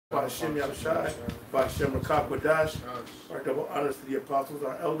Ba'ashem Yahushai, Ba'ashem Rakab our double honors to the apostles,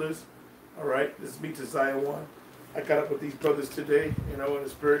 our elders. All right, this is me to Zion One. I got up with these brothers today, you know, and the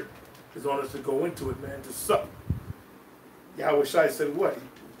Spirit is on us to go into it, man, to sup. Yahushai said what?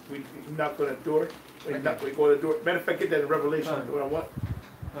 We knock on the door. We go to the door. Matter of fact, get that in Revelation. What?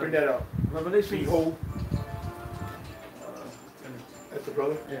 Bring that out. Revelation. Behold. That's the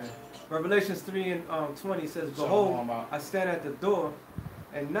brother? Yeah. Revelations 3 and 20 says, behold, I stand at the door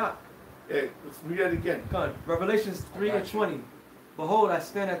and knock. Yeah, let's read that again. Come on. Revelations 3 and 20. Behold, I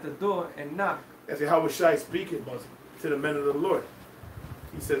stand at the door and knock. That's Yahushai speaking to the men of the Lord.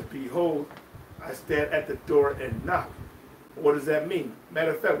 He says, behold, I stand at the door and knock. What does that mean?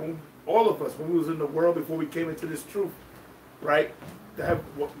 Matter of fact, all of us, when we was in the world before we came into this truth, right? The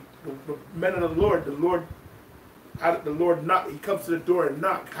men of the Lord, how did the Lord knock? He comes to the door and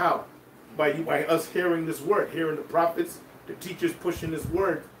knock. How? By us hearing this word, hearing the prophets, the teachers pushing this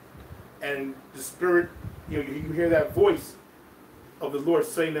word, and the Spirit, you hear that voice of the Lord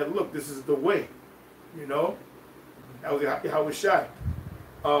saying that, look, this is the way, you know? That was Yahushai.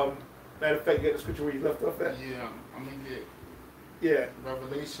 Matter of fact, get the scripture where you left off at. Yeah, I'm going to get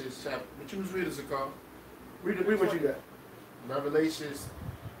Revelations chapter. What you was reading, Zakar? Read what you got. Revelations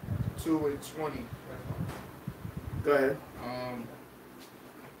 2 and 20. Go ahead.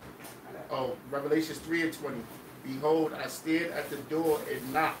 Revelations 3 and 20. Behold, I stand at the door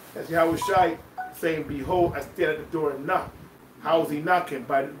and knock. That's Yahushai saying, behold, I stand at the door and knock. How is he knocking?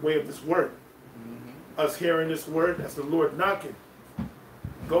 By the way of this word. Us hearing this word, that's the Lord knocking.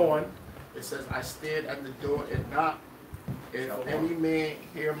 Go on. It says, I stand at the door and knock. If any man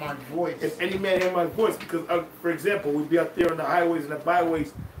hear my voice. If any man hear my voice, because, for example, we'd be out there on the highways and the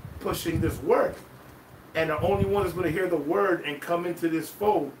byways pushing this word. And the only one that's going to hear the word and come into this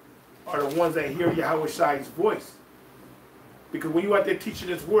fold are the ones that hear Yahushai's voice. Because when you out there teaching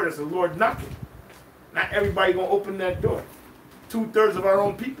this word, it's the Lord knocking. Not everybody going to open that door. 2/3 of our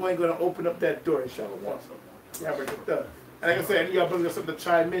own people ain't going to open up that door. Inshallah. Yeah, but it does. And like I said, any of y'all brothers got something to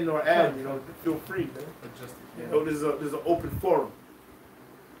chime in or add, you know, feel free, man. You know, there's an open forum.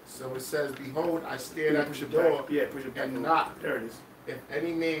 So it says, behold, I stand at the door and knock. There it is. If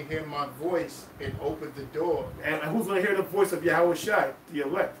any man hear my voice and open the door. And who's going to hear the voice of Yahushai, the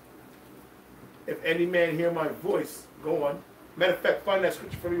elect? If any man hear my voice, go on. Matter of fact, find that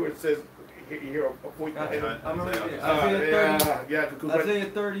scripture for me where it says, you hear a voice. Isaiah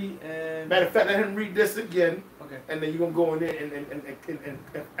 30 and... Matter of fact, let him read this again. Okay. And then you're going to go in there and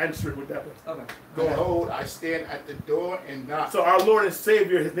answer it with that one. Okay. Behold, I stand at the door and knock. So our Lord and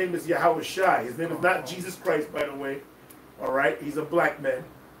Savior, his name is Yahushai. His name is not Jesus Christ, by the way. All right? He's a black man.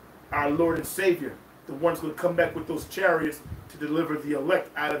 Our Lord and Savior. The one's going to come back with those chariots to deliver the elect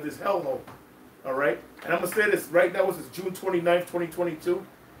out of this hellhole. All right? And I'm going to say this right now. This is June 29th, 2022.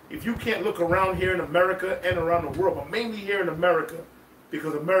 If you can't look around here in America and around the world, but mainly here in America,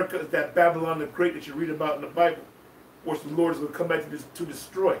 because America is that Babylon the Great that you read about in the Bible, which the Lord is going to come back to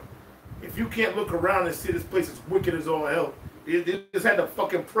destroy. If you can't look around and see this place is wicked as all hell, they just had the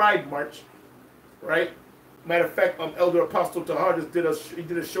fucking Pride March, right? Matter of fact, Elder Apostle Tahar just did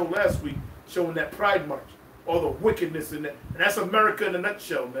a show last week showing that Pride March, all the wickedness in that, and that's America in a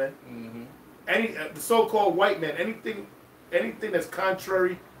nutshell, man. The so-called white man, anything that's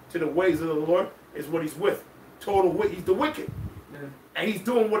contrary to the ways of the Lord is what he's with. He's the wicked. And he's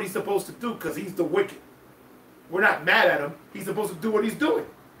doing what he's supposed to do because he's the wicked. We're not mad at him. He's supposed to do what he's doing.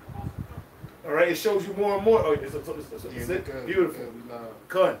 All right? It shows you more and more. Oh, it's beautiful.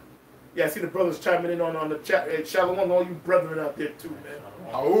 Good. Yeah, I see the brothers chiming in on the chat. Hey, Shalom, all you brethren out there too, man.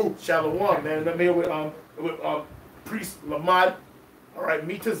 Oh, Shalom, man. I'm here with Priest Lamad. All right,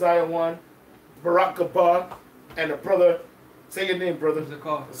 Mita Zion, Barak Gabar, and the brother. Say your name, brother.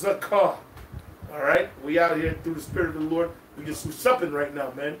 Zakar. All right? We out here through the Spirit of the Lord. We just supping right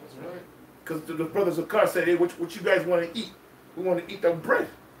now, man. That's right. Because the brother Zakar said, hey, what you guys want to eat? We want to eat the bread.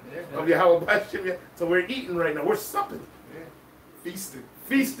 Yeah. So we're eating right now. We're supping. Yeah. Feasting.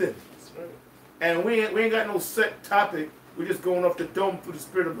 That's right. And we ain't got no set topic. We're just going off the dome through the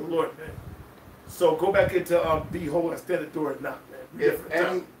Spirit of the Lord, man. So go back into behold, I stand at the door and knock,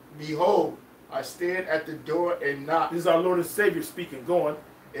 man. Behold, I stand at the door and knock. This is our Lord and Savior speaking. Go on.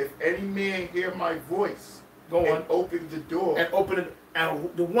 If any man hear my voice, go on. And open the door. And open it. And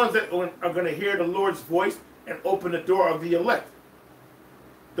the ones that are going to hear the Lord's voice and open the door of the elect.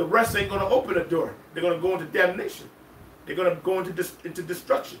 The rest ain't going to open the door. They're going to go into damnation. They're going to go into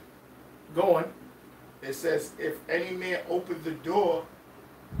destruction. Go on. It says, if any man open the door,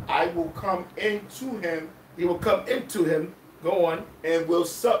 I will come into him. He will come into him. Go on. And will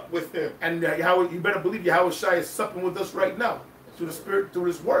sup with him. And you better believe Yahushai is supping with us right now. through the Spirit,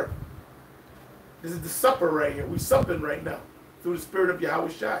 through this word. This is the supper right here. We supping right now through the Spirit of Yahweh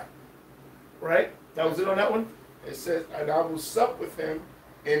Shai. Right? That was it on that one? It says, and I will sup with him,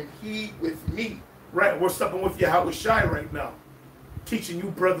 and he with me. Right, we're supping with Yahweh Shai right now. Teaching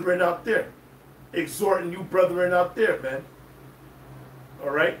you brethren out there. Exhorting you brethren out there, man.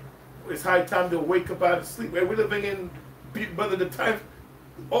 All right? It's high time to wake up out of sleep. We're living in, brother, the times,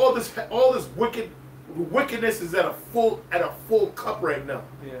 all this wickedness is at a full cup right now.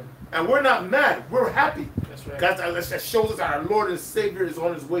 Yeah. And we're not mad. We're happy. That's right. That shows us our Lord and Savior is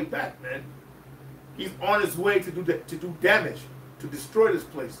on his way back, man. He's on his way to do damage, to destroy this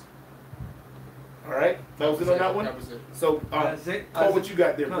place. All right? That was it on that one? That was it. So, Cole, what you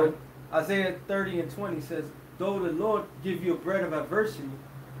got there, bro? Isaiah 30:20 says, though the Lord give you a bread of adversity.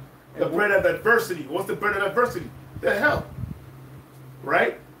 The bread of adversity. What's the bread of adversity? The hell.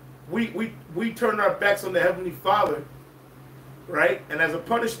 Right? We turned our backs on the Heavenly Father, right? And as a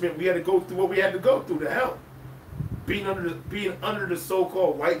punishment, we had to go through what we had to go through, the hell. Being under the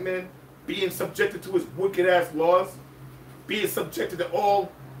so-called white man, being subjected to his wicked-ass laws, being subjected to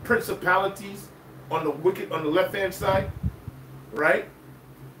all principalities on the left-hand side, right?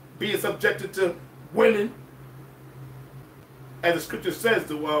 Being subjected to women, as the scripture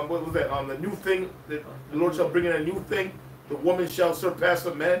says, what was that? The new thing, that the Lord shall bring in a new thing, the woman shall surpass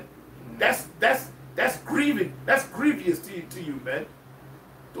the man. That's grieving. That's grievous to you, man.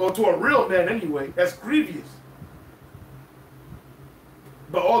 Or to a real man anyway. That's grievous.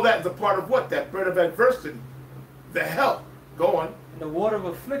 But all that is a part of what? That bread of adversity. The hell. Go on. And the water of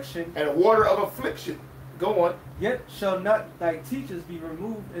affliction. And the water of affliction. Go on. Yet shall not thy teachers be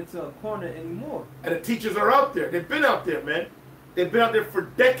removed into a corner anymore. And the teachers are out there. They've been out there, man. They've been out there for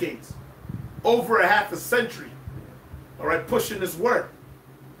decades. Over a half a century. All right, pushing this word.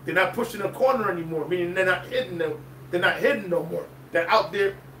 They're not pushing a corner anymore, meaning they're not hidden. They're not hidden no more. They're out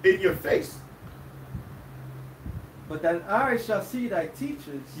there in your face. But thine eyes shall see thy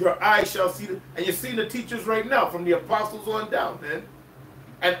teachers. Your eyes shall see them. And you're seeing the teachers right now, from the apostles on down, man.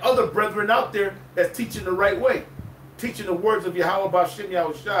 And other brethren out there that's teaching the right way. Teaching the words of Yahweh B'Shem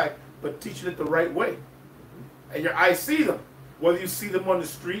Yahweh Shai, but teaching it the right way. And your eyes see them. Whether you see them on the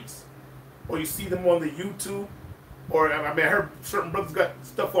streets, or you see them on the YouTube, or I mean, I heard certain brothers got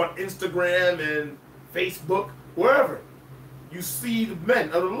stuff on Instagram and Facebook, wherever. You see the men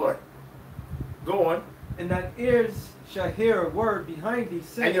of the Lord. Go on. And thine ears shall hear a word behind thee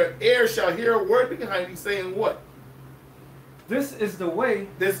saying. And your ears shall hear a word behind thee saying what? This is the way.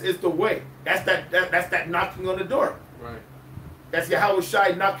 This is the way. That's that knocking on the door. Right. That's Yahweh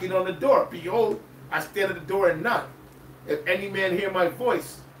Shai knocking on the door. Behold, I stand at the door and knock. If any man hear my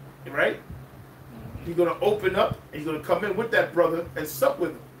voice, right? He's going to open up and he's going to come in with that brother and sup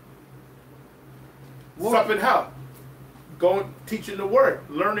with him. Supping how? Going, teaching the word,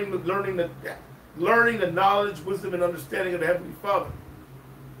 learning the knowledge, wisdom, and understanding of the Heavenly Father.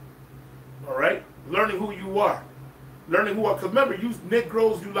 All right? Learning who you are. Learning who are. Because remember, you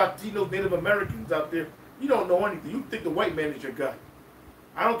Negroes, you Latinos, Native Americans out there, you don't know anything. You think the white man is your guy.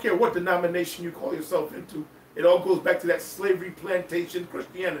 I don't care what denomination you call yourself into. It all goes back to that slavery plantation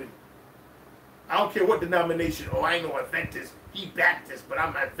Christianity. I don't care what denomination. Oh, I ain't no Adventist. He Baptist, but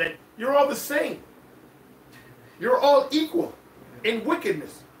I'm Adventist. You're all the same. You're all equal in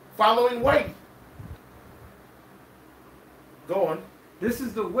wickedness, following whitey. Go on. This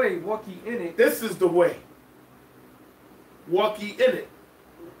is the way, walk ye in it. This is the way. Walk ye in it.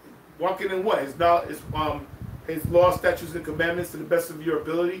 Walking in what? His law, statutes, and commandments to the best of your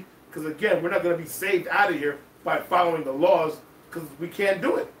ability. Because again, we're not going to be saved out of here by following the laws, because we can't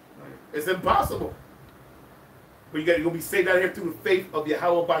do it. It's impossible. But you're going to be saved out of here through the faith of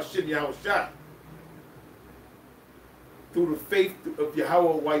Yahweh B'Shem Yahweh Shai. Through the faith of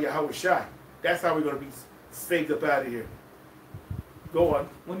Yahweh Shai. That's how we're going to be saved up out of here. Go on.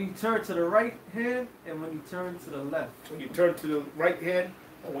 When you turn to the right hand and when you turn to the left. When you turn to the right hand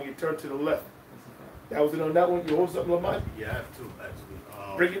and when you turn to the left. That was it on that one. You hold something, Lamont? Yeah, I have two,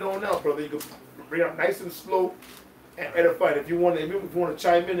 actually. Bring it on out, brother. You can bring it out nice and slow and edify. If you want to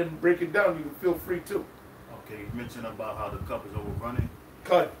chime in and break it down, you can feel free too. Okay, you mentioned about how the cup is overrunning.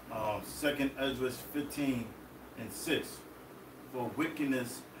 Cut. 2nd Ezra 15:6. For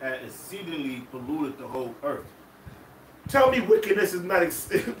wickedness had exceedingly polluted the whole earth. Tell me wickedness is not.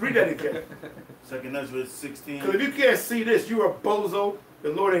 Read that again. 2nd Ezra 16. Because if you can't see this, you're a bozo. The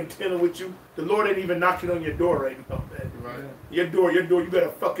Lord ain't dealing with you. The Lord ain't even knocking on your door right now, man. Right. Your door. You got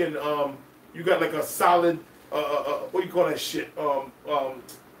a fucking you got like a solid what do you call that shit?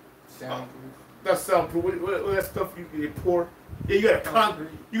 Soundproof. That's soundproof. What that stuff you pour? Yeah,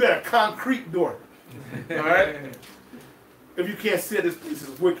 you got a concrete door. All right. If you can't see it, this place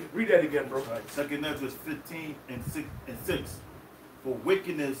is wicked. Read that again, bro. Right. 2nd Ezra 15 and 6. For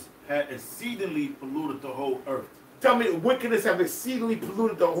wickedness had exceedingly polluted the whole earth. Tell me, wickedness have exceedingly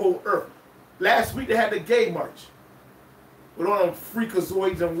polluted the whole earth. Last week they had the gay march with all them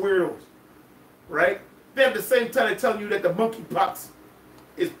freakazoids and weirdos, right? Then at the same time they're telling you that the monkeypox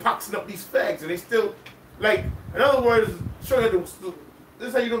is poxing up these fags, and they still, like, in other words, showing that this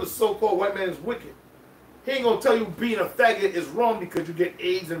is how you know the so-called white man is wicked. He ain't gonna tell you being a faggot is wrong because you get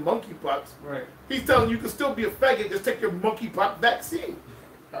AIDS and monkeypox. Right. He's telling you can still be a faggot, just take your monkeypox vaccine.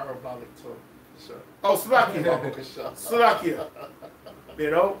 Parabolic talk. Sure. Oh, Slovakia. Slovakia.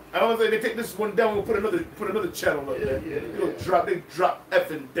 You know? I don't say they take this one down, we'll put another channel up there. They drop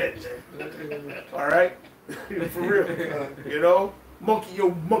effing dead. Alright? For real. You know?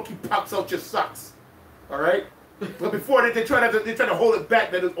 Your monkey pops out your socks. Alright? But before they try to hold it back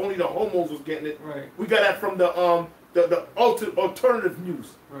that only the homos was getting it. Right. We got that from the alternative news.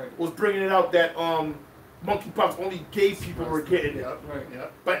 Right. Was bringing it out that monkeypox only gay people were getting it. Right. Yeah.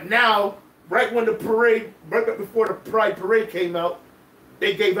 But now, right when the parade, right before the Pride Parade came out,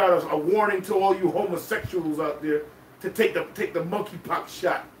 they gave out a warning to all you homosexuals out there to take the monkeypox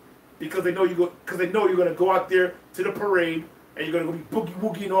shot because they know you're gonna go out there to the parade and you're gonna be boogie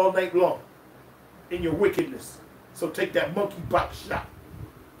woogieing all night long in your wickedness. So take that monkeypox shot.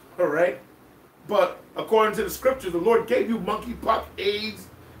 All right. But according to the scriptures, the Lord gave you monkeypox, AIDS,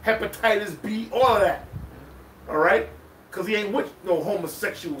 hepatitis B, all of that. All right? Because he ain't with no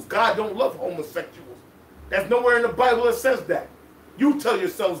homosexuals. God don't love homosexuals. That's nowhere in the Bible that says that. You tell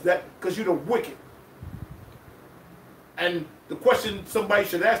yourselves that because you're the wicked. And the question somebody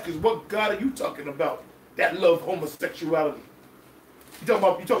should ask is, what God are you talking about that love homosexuality? You're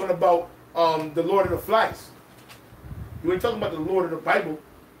talking about the Lord of the Flies. You ain't talking about the Lord of the Bible.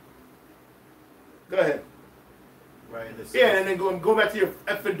 Go ahead. Right. Yeah, and then go back to your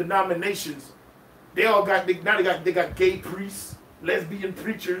effing denominations. They got gay priests, lesbian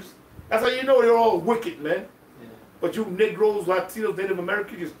preachers. That's how you know they're all wicked, man. Yeah. But you Negroes, Latinos, Native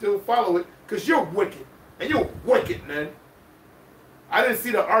Americans, you still follow it because you're wicked. And you're wicked, man. I didn't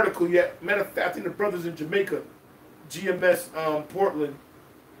see the article yet. Matter of fact, I think the brothers in Jamaica, GMS Portland,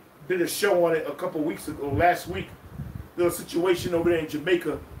 did a show on it a couple weeks ago, last week. There was a situation over there in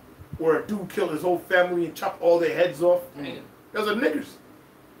Jamaica where a dude killed his whole family and chopped all their heads off. Man. Those are niggers.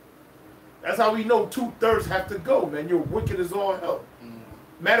 That's how we know 2/3 have to go, man. You're wicked as all hell.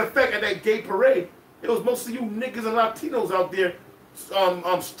 Matter of fact, at that gay parade, it was most of you niggas and Latinos out there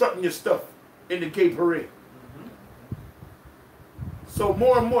strutting your stuff in the gay parade. So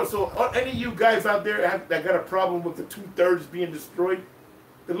more and more, so any of you guys out there that got a problem with the 2/3 being destroyed,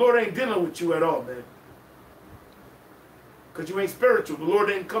 the Lord ain't dealing with you at all, man. Because you ain't spiritual. The Lord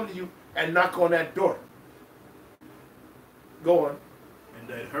didn't come to you and knock on that door. Go on. And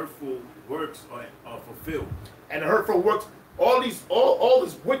that hurtful works are fulfilled. And the hurtful works, all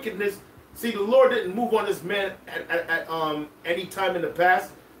this wickedness. See, the Lord didn't move on this man at any time in the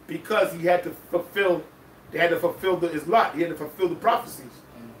past because he had to fulfill. They had to fulfill his lot. He had to fulfill the prophecies.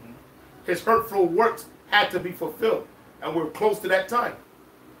 His hurtful works had to be fulfilled, and we're close to that time.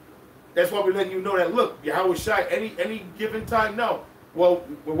 That's why we're letting you know that, look, Yahweh Shai, any given time now. Well,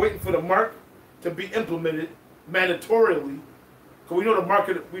 we're waiting for the mark to be implemented mandatorily. Because we know the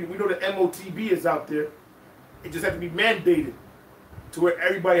market, we know the MOTB is out there. It just has to be mandated to where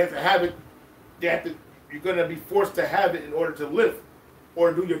everybody has to have it. You're going to be forced to have it in order to live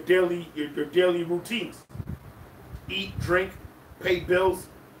or do your daily routines. Eat, drink, pay bills,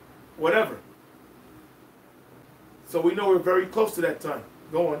 whatever. So we know we're very close to that time.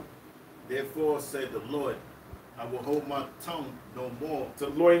 Go on. Therefore, said the Lord, I will hold my tongue no more. So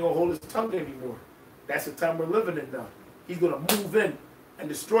the Lord ain't going to hold his tongue anymore. That's the time we're living in now. He's going to move in and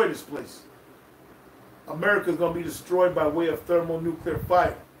destroy this place. America's going to be destroyed by way of thermonuclear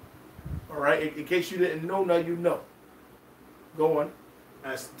fire. All right? In case you didn't know, now you know. Go on.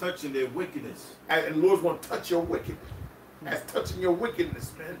 As touching their wickedness. And the Lord's going to touch your wickedness. As touching your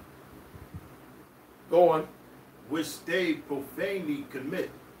wickedness, man. Go on. Which they profanely commit.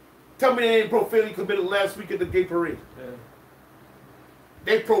 Tell me they ain't profanely committed last week at the gay parade. Yeah.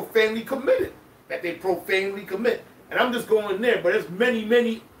 They profanely committed. That they profanely commit. And I'm just going there, but there's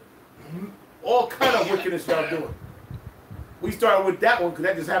many, all kind of wickedness y'all doing. We started with that one because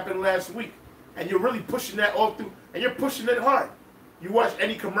that just happened last week. And you're really pushing that all through, and you're pushing it hard. You watch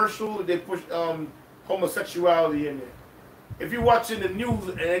any commercial, they push homosexuality in there. If you're watching the news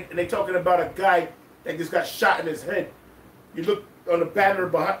and they talking about a guy that just got shot in his head, you look on the banner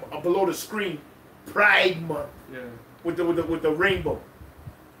below the screen, Pride Month, yeah, with the rainbow.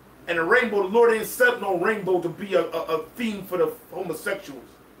 And the rainbow, the Lord ain't set no rainbow to be a theme for the homosexuals.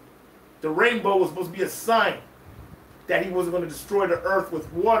 The rainbow was supposed to be a sign that he wasn't going to destroy the earth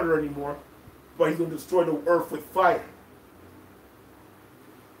with water anymore, but he's going to destroy the earth with fire.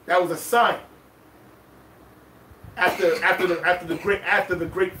 That was a sign. After the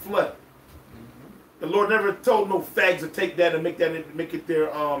great flood, the Lord never told no fags to take that and make it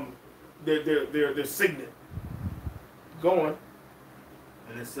their signet. Go on.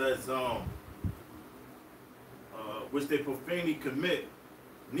 And it says, which they profanely commit,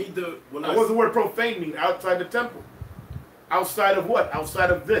 neither will What's the word profane mean? Outside the temple. Outside of what?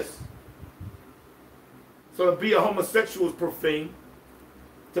 Outside of this. So to be a homosexual is profane.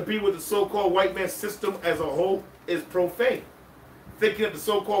 To be with the so-called white man system as a whole is profane. Thinking that the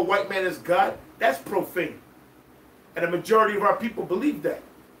so-called white man is God, that's profane. And the majority of our people believe that.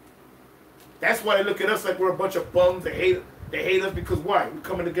 That's why they look at us like we're a bunch of bums. They hate us because why? We're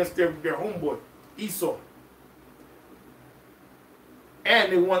coming against their homeboy, Esau.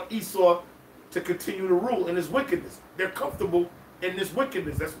 And they want Esau to continue to rule in his wickedness. They're comfortable in this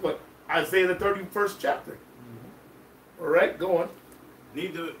wickedness. That's what Isaiah the 31st chapter. All right, go on.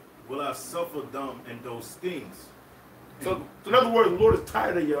 Neither will I suffer them in those things. So in other words, the Lord is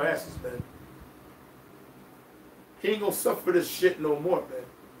tired of your asses, man. He ain't gonna suffer this shit no more, man.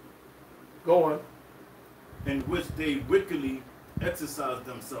 Go on. In which they wickedly exercise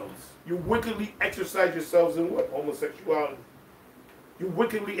themselves. You wickedly exercise yourselves in what? Homosexuality. You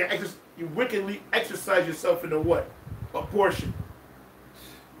wickedly exercise yourself in the what? Abortion.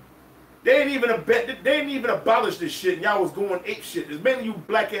 They ain't even abolished this shit, and y'all was going ape shit. It's mainly you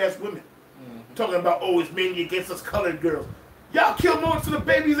black ass women talking about, oh, it's mainly against us colored girls. Y'all kill more to the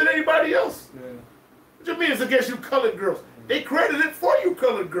babies than anybody else. Yeah. What do you mean it's against you colored girls? They created it for you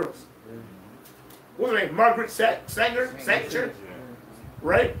colored girls. What's her name? Margaret Sanger?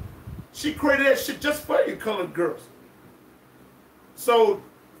 Right? She created that shit just for you colored girls. So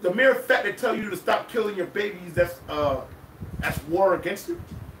the mere fact they tell you to stop killing your babies, that's war against you.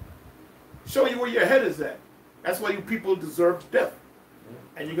 Show you where your head is at. That's why you people deserve death.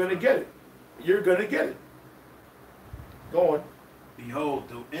 And you're gonna get it. You're gonna get it. Go on. Behold,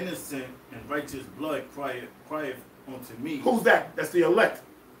 the innocent and righteous blood crieth unto me. Who's that? That's the elect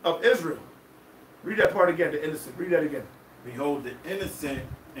of Israel. Read that part again, the innocent. Read that again. Behold, the innocent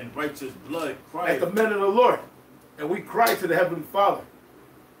and righteous blood crieth. crieth. At the men of the Lord. And we cry to the Heavenly Father.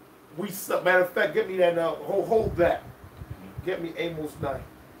 Matter of fact, get me that now. Hold that. Get me Amos 9.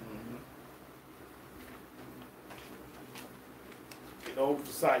 You know,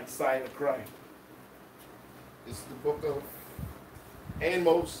 sign and cry. It's the book of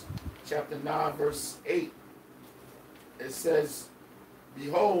Amos, chapter 9, verse 8. It says,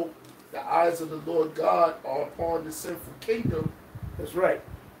 behold, the eyes of the Lord God are upon the sinful kingdom. That's right.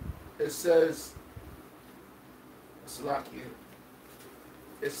 It says,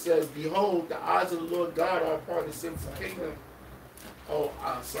 it says, behold, the eyes of the Lord God are upon the sinful kingdom. Oh,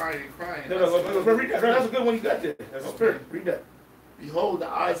 I'm sorry and crying. No, read that. That's a good one you got there. That's the spirit. Read that. Behold, the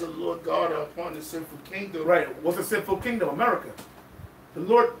eyes of the Lord God are upon the sinful kingdom. Right. What's a sinful kingdom? America. The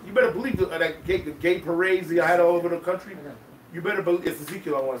Lord, you better believe that the gay parades that I had all over the country. You better believe, it's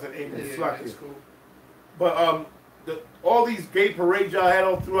Ezekiel I want to say. Amen. Yeah, that's cool. But all these gay parades y'all had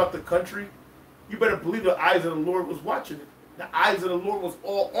all throughout the country, you better believe the eyes of the Lord was watching it. The eyes of the Lord was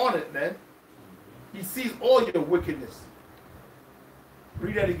all on it, man. He sees all your wickedness.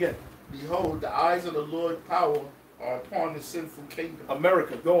 Read that again. Behold, the eyes of the Lord power are upon the sinful kingdom.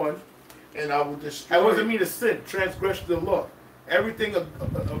 America, go on. And I will destroy. That doesn't mean to sin, transgression of the law. Everything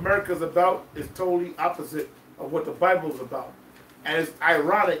America's about is totally opposite of what the Bible is about. And it's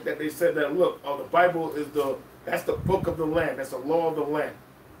ironic that they said that, look, the Bible is that's the book of the land. That's the law of the land.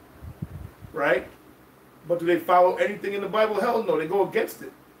 Right? But do they follow anything in the Bible? Hell no, they go against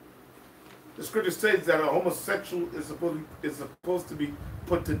it. The scripture says that a homosexual is supposed to be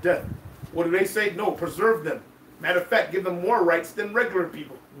put to death. What do they say? No, preserve them. Matter of fact, give them more rights than regular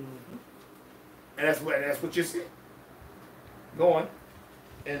people. And that's what you see. Go on.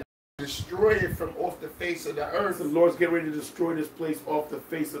 And destroy it from off the face of the earth. The Lord's getting ready to destroy this place off the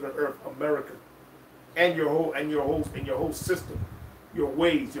face of the earth, America, and your whole system, your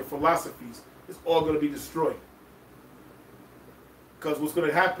ways, your philosophies. It's all going to be destroyed. Because what's going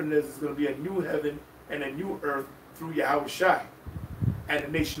to happen is it's going to be a new heaven and a new earth through Yahushua and the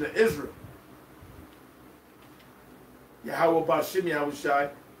nation of Israel. Yahweh Bashim Yahushua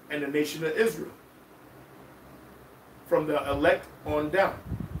and the nation of Israel. From the elect on down.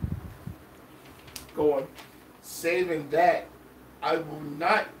 Go on. Saving that, I will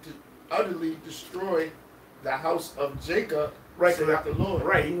not utterly destroy the house of Jacob. Right, Say that the Lord.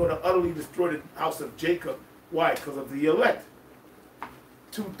 Right, he's going to utterly destroy the house of Jacob. Why? Because of the elect.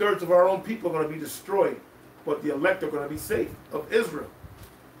 2/3 of our own people are going to be destroyed, but the elect are going to be saved of Israel.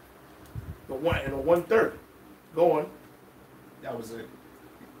 The 1/3. Go on. That was it.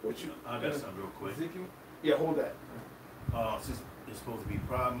 What you? I got something real quick. Ezekiel? Yeah, hold that. Since it's supposed to be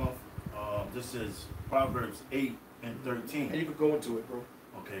Pride Month, this is Proverbs 8 and 13. And you could go into it, bro.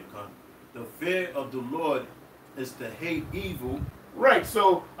 Okay, come. The fear of the Lord is to hate evil. Right.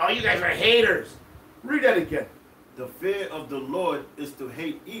 So, oh, you guys are haters. Read that again. The fear of the Lord is to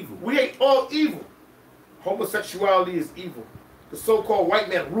hate evil. We hate all evil. Homosexuality is evil. The so-called white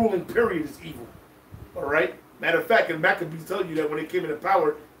man ruling period is evil. All right? Matter of fact, and Maccabees tell you that when they came into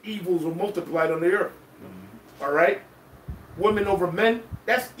power, evils were multiplied on the earth. All right? Women over men,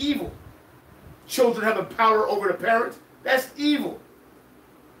 that's evil. Children having power over the parents, that's evil.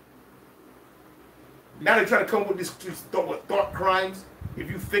 Now they try to come with these thought crimes. If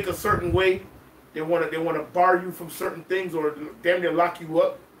you think a certain way, they want to bar you from certain things or damn near lock you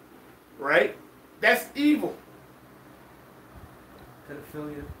up. Right? That's evil.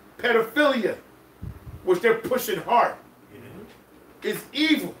 Pedophilia. Pedophilia, which they're pushing hard, is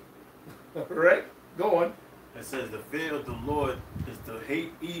evil. Right? Go on. It says the fear of the Lord is to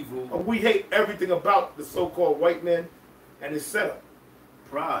hate evil. And we hate everything about the so-called white man and his setup.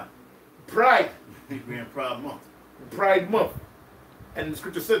 Pride. Pride. We're in Pride Month. Pride month. And the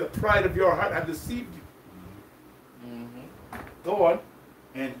scripture said, the pride of your heart have deceived you. Go on.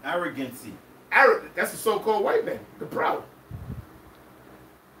 And arrogancy. Arrogant. That's the so-called white man. The proud.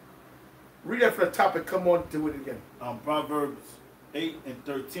 Read that for the topic. Come on to it again. Proverbs 8 and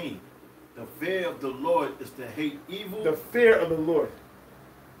 13. The fear of the Lord is to hate evil. The fear of the Lord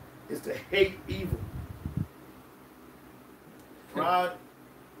is to hate evil. Pride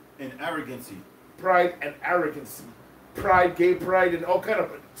and arrogancy. Pride and arrogancy. Pride, gay pride, and all kind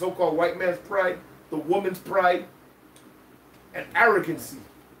of so-called white man's pride, the woman's pride, and arrogancy.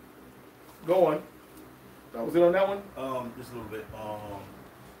 Go on. That was it on that one? Just a little bit.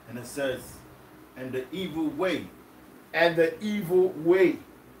 And it says, and the evil way. And the evil way.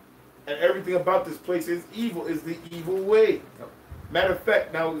 And everything about this place is evil, is the evil way. Matter of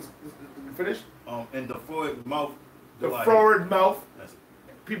fact, now is we finished? And the forward mouth. The forward mouth. That's it.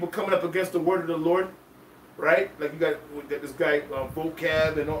 People coming up against the word of the Lord, right? Like you got this guy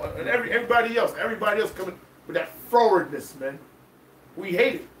vocab and all, and everybody else coming with that forwardness, man. We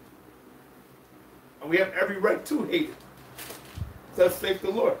hate it, and we have every right to hate it. Thus saith the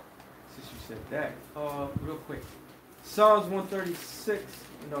Lord. Since you said that, real quick, Psalms 136.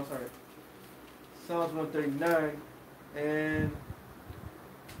 No, sorry. Psalms 139 and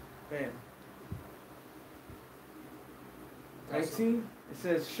bam. 19. It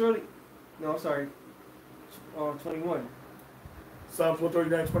says, surely, no, I'm sorry, 21. Psalms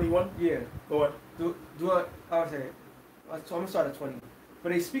 139:21. Yeah. Go on. I'll say it. So I'm going to start at 20.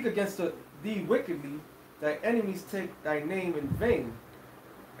 But they speak against thee wickedly, thy enemies take thy name in vain.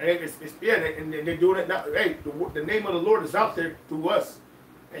 And and they're doing it now. Hey, the name of the Lord is out there through us.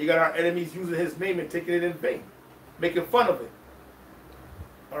 And you got our enemies using his name and taking it in vain. Making fun of it.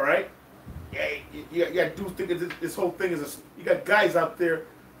 All right? Yeah, you got dudes thinking this whole thing is you got guys out there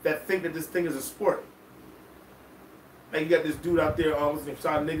that think that this thing is a sport. Like you got this dude out there, what's his name,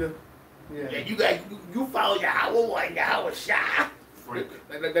 Son Nigga? Yeah. You guys, you follow Yahweh and Yahweh Shah.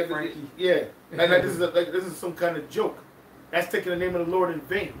 Frankie. Yeah. Like this is some kind of joke. That's taking the name of the Lord in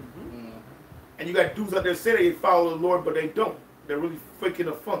vain. And you got dudes out there say they follow the Lord, but they don't. They're really faking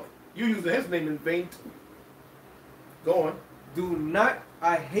the funk. You using his name in vain too. Go on. Do not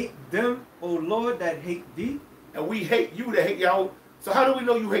I hate them, O Lord, that hate thee? And we hate you that hate Yahweh. So how do we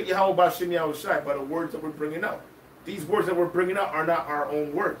know you hate Yahweh by Shem Yahweh Shai? By the words that we're bringing out. These words that we're bringing out are not our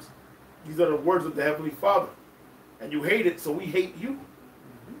own words. These are the words of the Heavenly Father. And you hate it, so we hate you.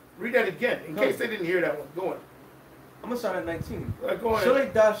 Read that again, in case they didn't hear that one. Go on. I'm going to start at 19. Go on. Surely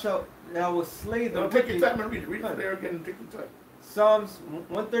thou will slay the Take wicked. your time and read it. Read it there again and take your time. Psalms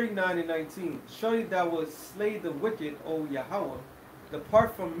 139 and 19. Surely thou wilt slay the wicked, O Yahweh.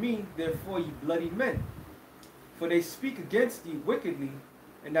 Depart from me, therefore, ye bloody men. For they speak against thee wickedly,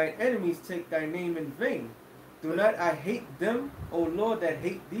 and thine enemies take thy name in vain. Do not I hate them, O Lord, that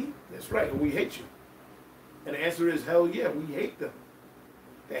hate thee? That's right, and we hate you. And the answer is, hell yeah, we hate them.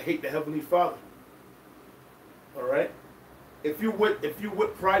 They hate the Heavenly Father. All right? If you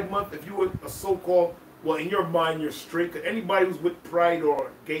with Pride Month, if you with a so-called, well, in your mind, you're straight. Cause anybody who's with pride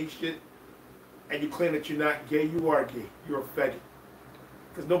or gay shit, and you claim that you're not gay, you are gay. You're a faggot.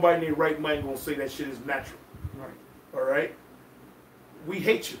 Because nobody in their right mind gonna say that shit is natural. Right. All right? We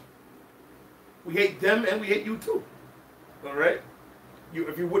hate you. We hate them, and we hate you too. All right?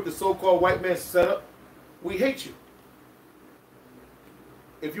 If you're with the so-called white man setup, we hate you.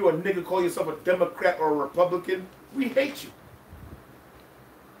 If you're a nigga, call yourself a Democrat or a Republican, we hate you.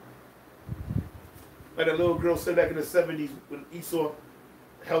 Like a little girl said back in the 70s when Esau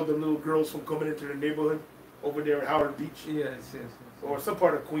held the little girls from coming into the neighborhood over there in Howard Beach. Yes. Or some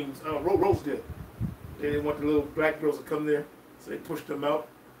part of Queens. Rosedale. They didn't want the little black girls to come there, so they pushed them out.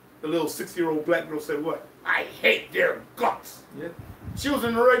 The little 6-year-old black girl said what? I hate their guts. Yeah. She was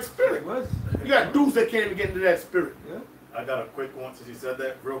in the right spirit. It was. You got dudes that can't even get into that spirit. Yeah. I got a quick one since you said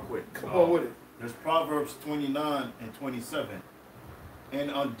that, real quick. Come on with it. There's Proverbs 29 and 27. An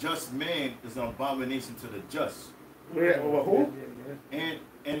unjust man is an abomination to the just. Who? And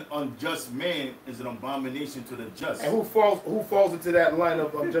an unjust man is an abomination to the just. And who falls into that line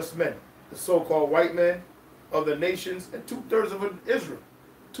of unjust men? The so-called white men of the nations, and 2/3 of Israel.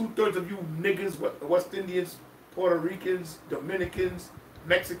 2/3 of you niggas, West Indians, Puerto Ricans, Dominicans,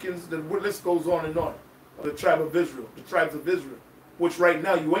 Mexicans, the list goes on and on. Of the tribe of Israel, the tribes of Israel. Which right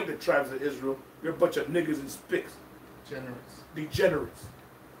now you ain't the tribes of Israel. You're a bunch of niggas and spicks. Degenerates.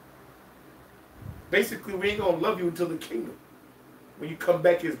 Basically, we ain't gonna love you until the kingdom. When you come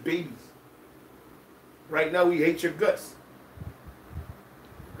back as babies. Right now, we hate your guts.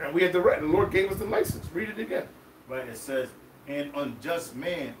 And we have the right. The Lord gave us the license. Read it again. Right, it says, an unjust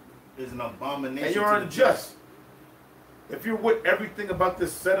man is an abomination And you're to the unjust. just. If you're with everything about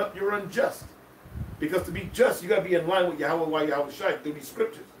this setup, you're unjust. Because to be just, you got to be in line with Yahweh, why Yahweh Shai through these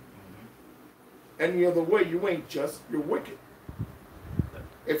scriptures. Any other way, you ain't just, you're wicked.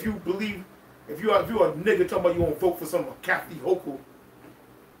 If you believe, if you're a nigga talking about you won't vote for some Kathy Hochul,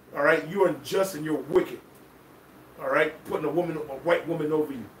 all right, you're unjust and you're wicked. All right, putting a white woman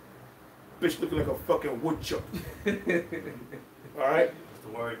over you. Bitch looking like a fucking woodchuck. All right?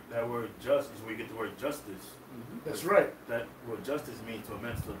 That word just is where we get the word justice. That's right. That word justice means to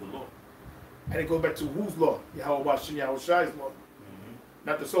amend to the law. And it goes back to whose law? Yahweh Bashin, Yahweh Shai's law.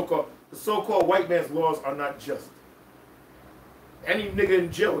 Not the so-called white man's laws are not just. Any nigga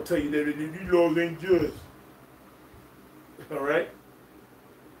in jail will tell you that these laws ain't just. All right?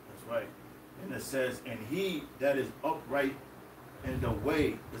 That's right. And it says, and he that is upright in the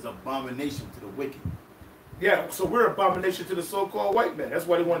way is abomination to the wicked. Yeah, so we're abomination to the so-called white man. That's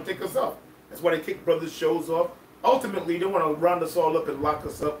why they want to take us off. That's why they kick brothers' shows off. Ultimately, they want to round us all up and lock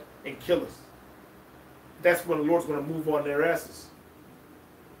us up and kill us. That's when the Lord's going to move on their asses.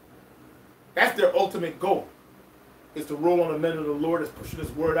 That's their ultimate goal, is to roll on the men of the Lord that's pushing this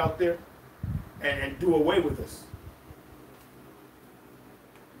word out there and do away with us.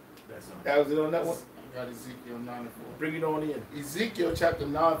 That was it on that one? I got Ezekiel 9 and 4. Bring it on in. Ezekiel chapter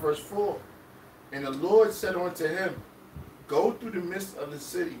 9 verse 4. And the Lord said unto him, go through the midst of the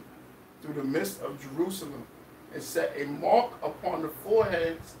city, through the midst of Jerusalem, and set a mark upon the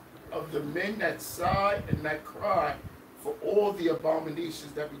foreheads of the men that sigh and that cry for all the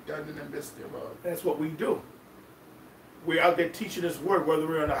abominations that be done in the midst thereof. That's what we do. We're out there teaching this word, whether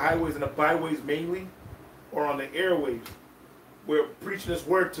we're on the highways and the byways mainly, or on the airwaves. We're preaching this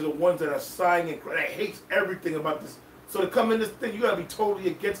word to the ones that are sighing and crying, that hates everything about this. So to come in this thing, you got to be totally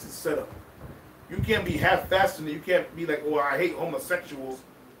against this setup. You can't be half-assed in it. You can't be like, oh, I hate homosexuals,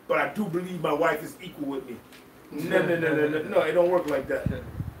 but I do believe my wife is equal with me. No, it don't work like that.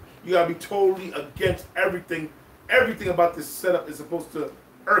 You got to be totally against everything. Everything about this setup is supposed to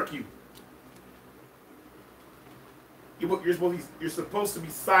irk you. You're supposed to be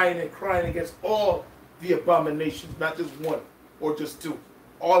sighing and crying against all the abominations, not just one or just two.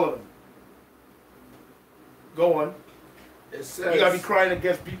 All of them. Go on. It says, You gotta be crying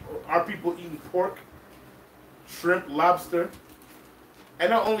against our people eating pork, shrimp, lobster, and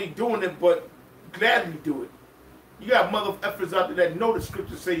not only doing it, but gladly do it. You got mother effers out there that know the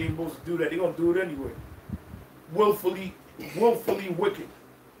scriptures say you ain't supposed to do that. They're gonna do it anyway. Willfully wicked,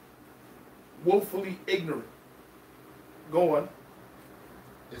 willfully ignorant. Go on.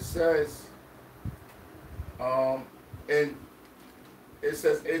 It says, and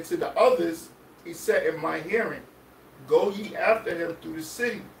to the others, he said in my hearing, go ye after him through the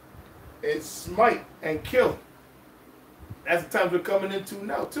city, and smite and kill. That's the times we're coming into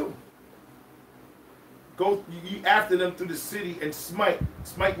now too. Go ye after them through the city and smite.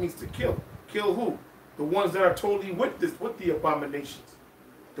 Smite means to kill. Kill who? The ones that are totally with the abominations.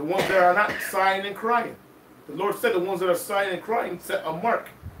 The ones that are not sighing and crying. The Lord said the ones that are sighing and crying set a mark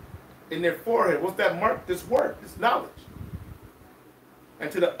in their forehead. What's that mark? This word, this knowledge.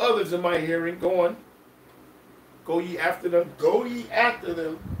 And to the others in my hearing, go on. Go ye after them. Go ye after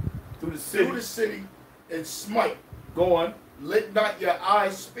them through the city and smite. Go on. Let not your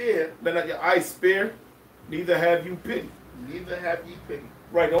eyes spare. Let not your eyes spare, neither have you pity. Neither have ye pity.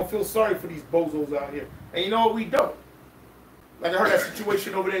 Right, don't feel sorry for these bozos out here. And you know what, we don't. Like I heard that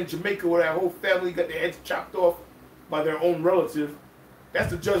situation over there in Jamaica where that whole family got their heads chopped off by their own relative.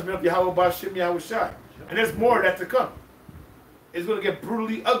 That's the judgment of Yahweh Bashim Yahweh Shai. And there's more of that to come. It's going to get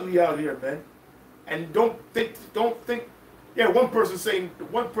brutally ugly out here, man. And don't think, yeah, one person,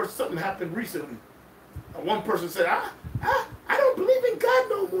 something happened recently. And one person said, I don't believe in God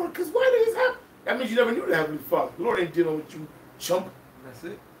no more, because why did this happen? That means you never knew the Heavenly Father. The Lord ain't dealing with you, chump. That's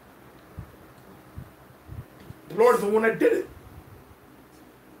it. The Lord is the one that did it.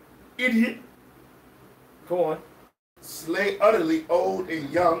 Idiot. Go on. Slay utterly old and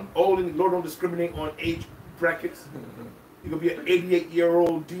young. Old and Lord don't discriminate on age brackets. You can be an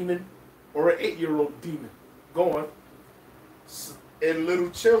 88-year-old demon or an 8-year-old demon. Go on. And little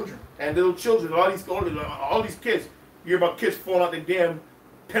children. And little children. All these kids. You hear about kids falling out their damn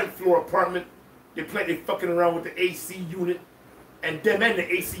 10th floor apartment. They fucking around with the AC unit. And them and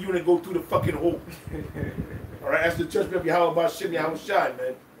the AC unit go through the fucking hole. Alright, that's the judgment of Yahweh Bashim Yahweh Shai,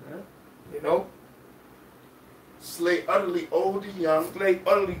 man. You know? Slay utterly old and young. Slay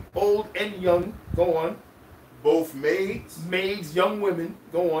utterly old and young. Go on. Both maids. Maids, young women.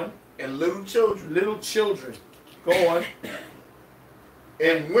 Go on. And little children. Little children. Go on.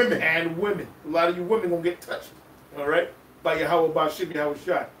 And women. And women. A lot of you women gonna get touched. Alright? By Yahweh Bashim Yahweh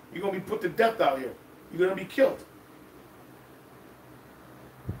Shai. You're gonna be put to death out here. You're gonna be killed.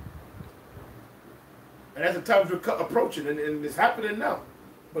 And that's the times we're approaching, and it's happening now.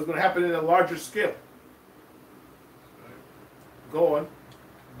 But it's going to happen in a larger scale. Go on.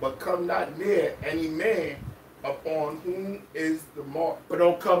 But come not near any man upon whom is the mark. But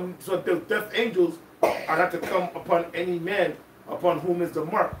don't come, so the death angels are not to come upon any man upon whom is the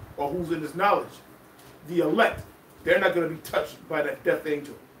mark, or who's in his knowledge. The elect, they're not going to be touched by that death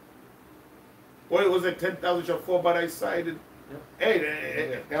angel. What was it, 10,000 shall fall by thy side? And,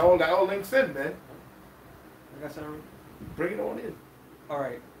 hey, that all links in, man. I got something. Bring it on in. All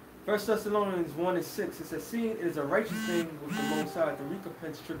right. 1 Thessalonians 1:6, it says, seeing it is a righteous thing with the Most High to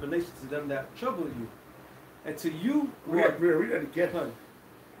recompense tribulation to them that trouble you. And to you who read that again.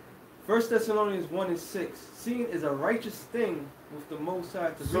 1 Thessalonians 1:6, seeing is a righteous thing with the Most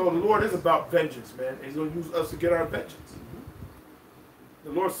High to So the Lord is about vengeance, man. And he's going to use us to get our vengeance.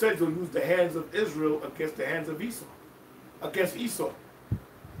 The Lord says he'll use the hands of Israel against the hands of Esau. Against Esau.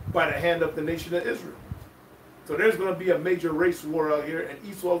 By the hand of the nation of Israel. So there's going to be a major race war out here, and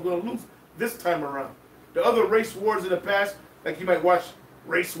Esau is going to lose this time around. The other race wars in the past, like you might watch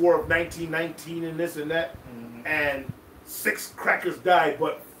Race War of 1919 and this and that, and 6 crackers died,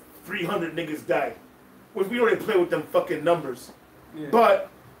 but 300 niggas died. Which we don't even play with them fucking numbers. Yeah. But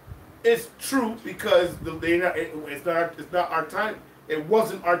it's true because it's not our time. It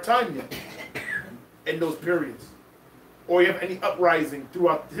wasn't our time yet in those periods. Or you have any uprising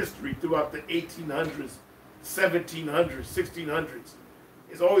throughout history, throughout the 1800s. 1700s, 1600s.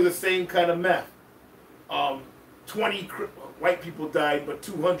 It's always the same kind of math. 20 white people died, but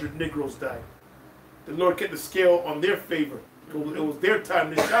 200 Negroes died. The Lord kept the scale on their favor. It was their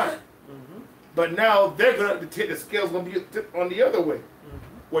time to shine. But now they're gonna take the scale's gonna be on the other way,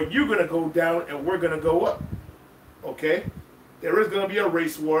 where you're gonna go down and we're gonna go up. Okay? There is gonna be a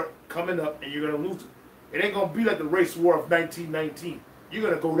race war coming up, and you're gonna lose it. It ain't gonna be like the race war of 1919. You're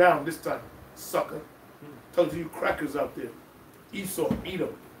gonna go down this time, sucker. Tells you crackers out there. Esau, eat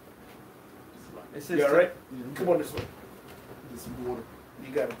them. You all right? Come on this way. Get some water.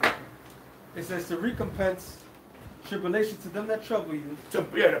 You got it. It says to recompense tribulation to them that trouble you. To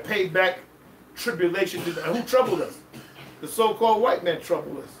pay back tribulation to them. Who troubled us? The so-called white man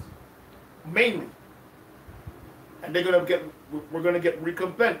troubled us. Mainly. And we're gonna get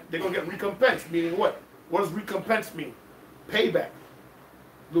recompense. They're gonna get recompense, meaning what? What does recompense mean? Payback.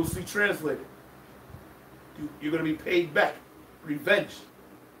 Loosely translated. You're going to be paid back. Revenge.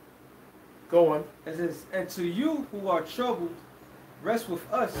 Go on. It says, and to you who are troubled, rest with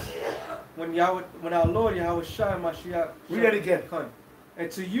us when our Lord Yahweh Shai Mashiach. Read that again. And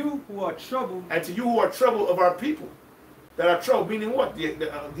to you who are troubled. And to you who are troubled of our people. That are troubled, meaning what?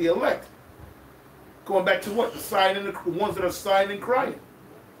 The elect. Going back to what? The ones that are sighing and crying.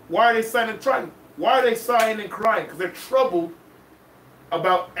 Why are they sighing and crying? Why are they sighing and crying? Because they're troubled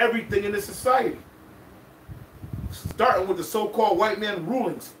about everything in this society. Starting with the so-called white man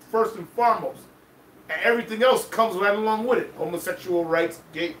rulings, first and foremost. And everything else comes right along with it. Homosexual rights,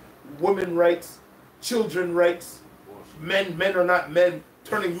 gay, women rights, children rights, men are not men,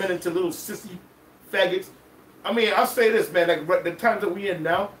 turning men into little sissy faggots. I mean, I'll say this, man, like the times that we in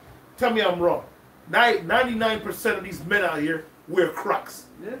now, tell me I'm wrong. 99% of these men out here wear Crocs.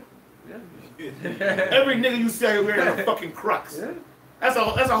 Yeah. Every nigga you see out here wearing a fucking Crocs. Yeah. That's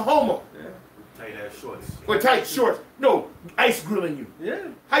a homo. Yeah. Tight ass shorts. With tight shorts. No, ice grilling you. Yeah.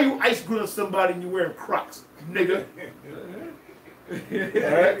 How you ice grilling somebody and you wearing Crocs, nigga?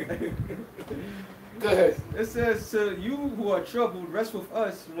 Alright? Go ahead. It says, to you who are troubled, rest with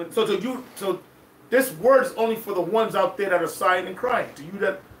us when So this word is only for the ones out there that are sighing and crying. To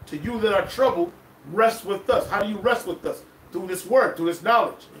you that are troubled, rest with us. How do you rest with us? Through this word, through this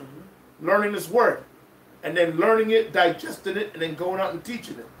knowledge. Learning this word. And then learning it, digesting it, and then going out and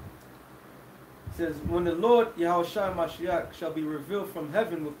teaching it. It says, when the Lord Yahushua Mashiach shall be revealed from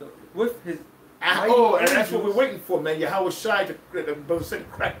heaven with his Oh, and that's what we're waiting for, man. Yahweh Shai to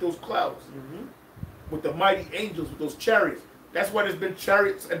crack those clouds. With the mighty angels, with those chariots. That's why there's been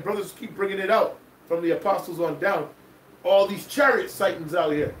chariots, and brothers keep bringing it out from the apostles on down. All these chariot sightings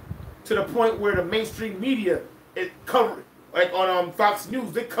out here. To the point where the mainstream media, it covered, like on Fox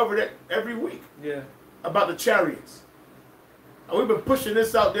News, they covered it every week. Yeah. About the chariots. And we've been pushing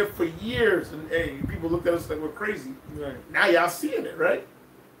this out there for years, and hey, people look at us like we're crazy. Right. Now y'all seeing it, right?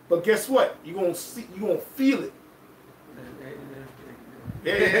 But guess what? You gonna feel it.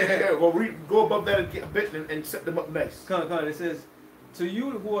 Yeah. Well, go above that a bit and set them up nice. Come on. It says, to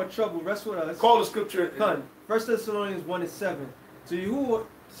you who are troubled, rest with us. Call the scripture. Come. 1 Thessalonians 1:7. To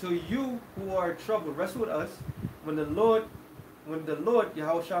you who are troubled, rest with us. When the Lord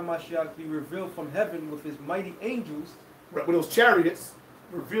Yahushua Mashiach be revealed from heaven with his mighty angels. Right, with those chariots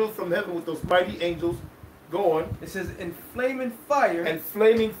revealed from heaven with those mighty angels. Go on. It says, in flaming fire. And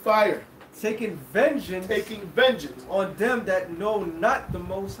flaming fire. Taking vengeance on them that know not the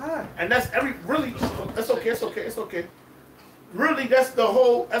Most High. And that's that's okay. Really, that's the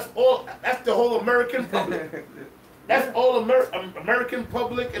whole American public. That's all American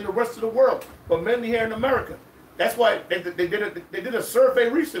public and the rest of the world, but mainly here in America. That's why they did a survey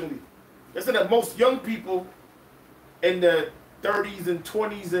recently. They said that most young people in the 30s and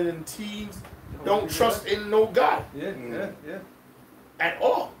 20s and in teens don't trust in no God. Yeah. At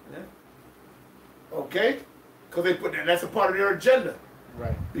all. Yeah. Okay? Because that's a part of their agenda.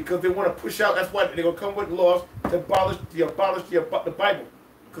 Right. Because they want to push out, that's why they're going to come with laws to abolish the Bible.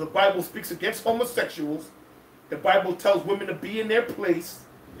 Because the Bible speaks against homosexuals. The Bible tells women to be in their place.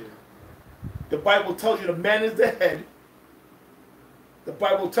 Yeah. The Bible tells you the man is the head. The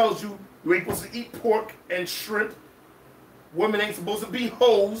Bible tells you ain't supposed to eat pork and shrimp. Women ain't supposed to be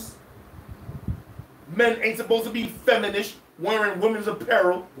hoes. Men ain't supposed to be feminist, wearing women's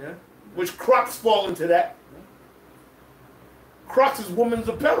apparel. Yeah. Which Crocs fall into that. Crocs is women's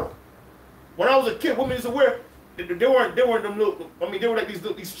apparel. When I was a kid, women used to wear, they weren't them little, they were like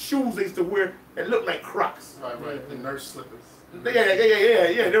these shoes they used to wear that looked like Crocs. Right. The nurse slippers. Yeah.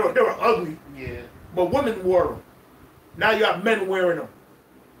 They were ugly. Yeah. But women wore them. Now you got men wearing them.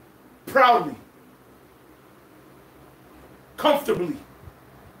 Proudly. Comfortably.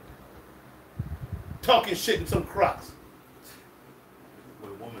 Talking shit in some Crocs.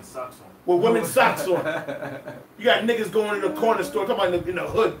 With women's socks on. With women's socks on. You got niggas going to the corner store, talking about in the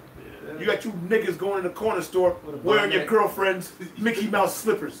hood. Yeah. You got you niggas going to the corner store wearing your girlfriend's Mickey Mouse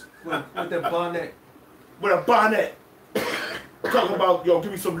slippers. With that bonnet. With a bonnet. Talking about, yo,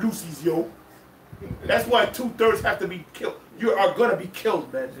 give me some Lucy's, yo. That's why 2/3 have to be killed. You are gonna be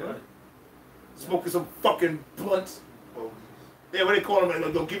killed, man. Yeah. Smoking some fucking blunts. Yeah, what they call them?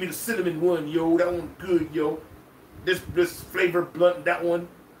 Like, yo, give me the cinnamon one, yo. That one good, yo. This flavored blunt, that one.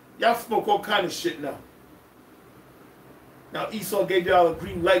 Y'all smoke all kind of shit now. Now Esau gave y'all a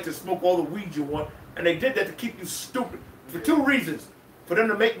green light to smoke all the weed you want, and they did that to keep you stupid for 2 reasons: for them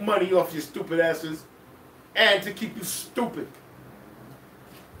to make money off your stupid asses, and to keep you stupid.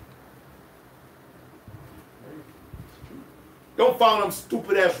 Don't follow them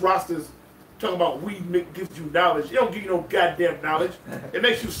stupid ass rosters talking about weed gives you knowledge. It don't give you no goddamn knowledge. It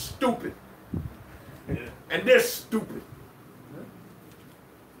makes you stupid. Yeah. And they're stupid.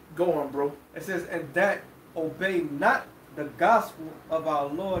 Go on, bro. It says, and that obey not the gospel of our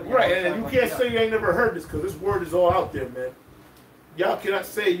Lord. Right, and you can't say you ain't never heard this, because this word is all out there, man. Y'all cannot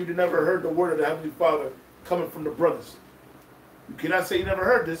say you never heard the word of the Heavenly Father coming from the brothers. You cannot say you never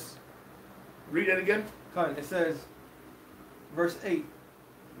heard this. Read that again. It says, verse 8,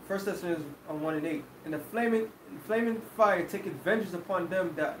 1 Thessalonians 1:8, and the flaming fire taketh vengeance upon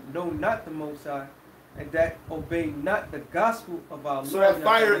them that know not the Most High, and that obey not the gospel of our Lord. So that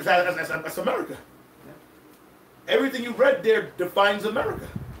fire, that's America. Yeah. Everything you read there defines America.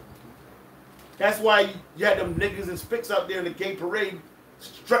 That's why you had them niggas and spicks out there in the gay parade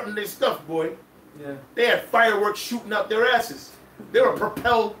strutting their stuff, boy. Yeah. They had fireworks shooting out their asses. They were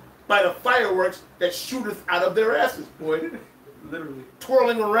propelled by the fireworks that shooteth out of their asses, boy. Literally.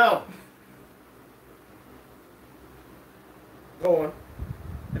 Twirling around. Go on.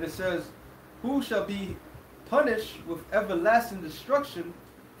 And it says, who shall be punished with everlasting destruction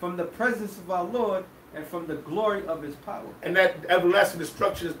from the presence of our Lord and from the glory of his power. And that everlasting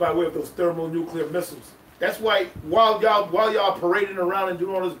destruction is by way of those thermonuclear missiles. That's why while y'all parading around and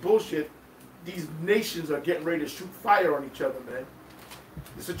doing all this bullshit, these nations are getting ready to shoot fire on each other, man.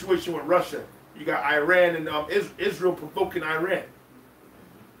 The situation with Russia, you got Iran and Israel provoking Iran,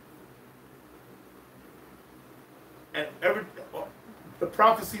 and the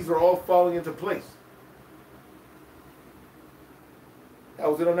prophecies are all falling into place.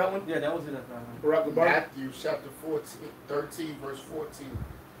 That was it on that one? Yeah, that was it. Barack Obama? Matthew chapter 13, verse 14.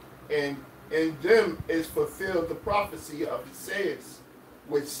 And in them is fulfilled the prophecy of Isaiah,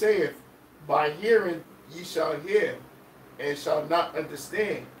 which saith, by hearing ye shall hear, and shall not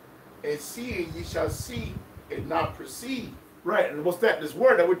understand, and seeing ye shall see, and not perceive. Right, and what's that? This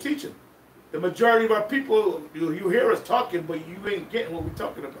word that we're teaching. The majority of our people, you hear us talking, but you ain't getting what we're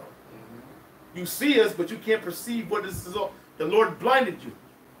talking about. Mm-hmm. You see us, but you can't perceive what this is all. The Lord blinded you.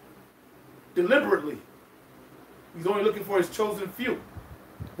 Deliberately. He's only looking for his chosen few.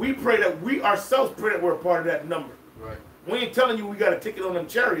 We pray that we ourselves pray that we're a part of that number. Right. We ain't telling you we got a ticket on them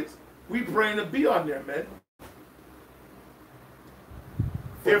chariots. We praying to be on there, man.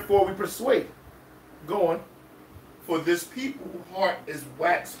 Therefore we persuade. Go on. For this people's heart is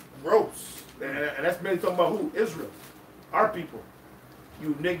waxed gross. And that's mainly talking about who? Israel. Our people.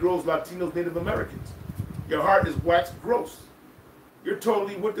 You Negroes, Latinos, Native Americans. Your heart is waxed gross. You're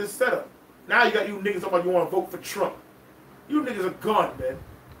totally with this setup. Now you got you niggas talking about you want to vote for Trump. You niggas are gone, man.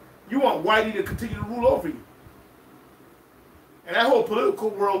 You want Whitey to continue to rule over you. And that whole political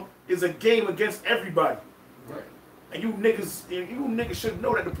world is a game against everybody. Right. And you niggas should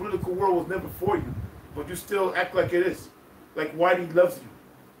know that the political world was never for you. But you still act like it is. Like Whitey loves you.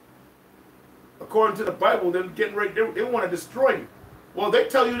 According to the Bible, they're getting ready, they want to destroy you. Well, they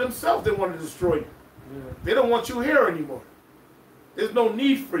tell you themselves they want to destroy you. Yeah. They don't want you here anymore. There's no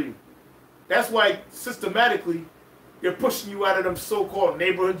need for you. That's why systematically they're pushing you out of them so-called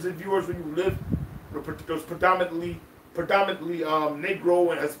neighborhoods of yours where you live. Those predominantly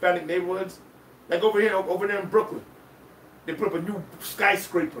Negro and Hispanic neighborhoods. Like over there in Brooklyn. They put up a new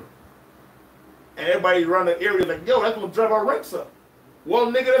skyscraper. And everybody around the area like, yo, that's gonna drive our rents up.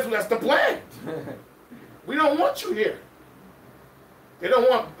 Well, nigga, that's the plan. We don't want you here. They don't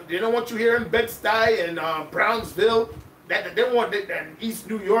want you here in Bed-Stuy and Brownsville. They want that in East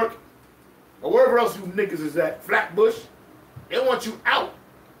New York or wherever else you niggas is at. Flatbush. They want you out.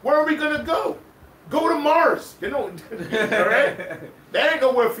 Where are we gonna go? Go to Mars. They don't. All right. There ain't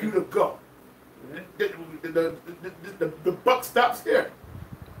nowhere for you to go. The buck stops here.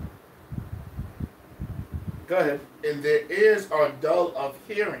 Go ahead. And their ears are dull of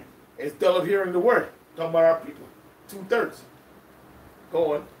hearing. It's dull of hearing the word. Talking about our people. 2/3.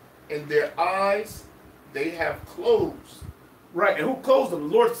 Go on. And their eyes they have closed. Right. And who closed them?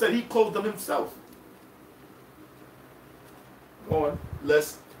 The Lord said he closed them himself. Go on.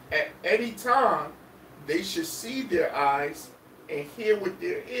 Lest at any time they should see their eyes and hear with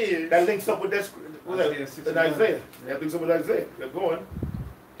their ears. That links up with that Isaiah. That links up with Isaiah. Go on.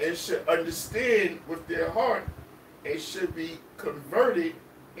 And should understand with their heart and should be converted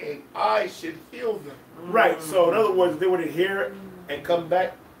and I should heal them. Right. So in other words, if they were to hear it and come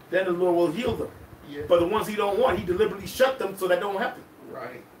back, then the Lord will heal them. Yeah. But the ones he don't want, he deliberately shut them so that don't happen.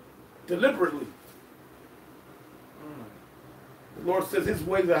 Right. Deliberately. The Lord says his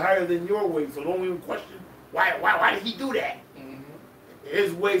ways are higher than your ways, so don't even question why did he do that? Mm-hmm.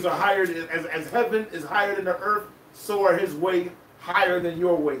 His ways are higher as heaven is higher than the earth, so are his ways higher than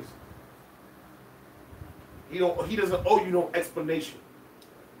your ways. He doesn't owe you no explanation.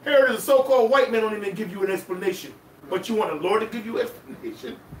 Here it is, a so-called white man don't even give you an explanation. But you want the Lord to give you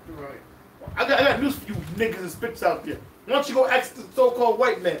explanation? Right. I got news for you niggas and spits out there. Why don't you go ask the so-called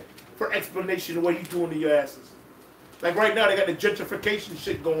white man for explanation of what he's doing to your asses? Like right now they got the gentrification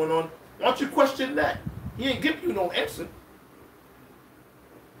shit going on. Why don't you question that? He ain't giving you no answer.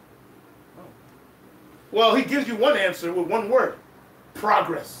 Well, he gives you one answer with one word.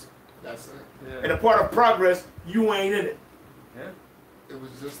 Progress. That's it. Yeah. And a part of progress, you ain't in it. Yeah. It was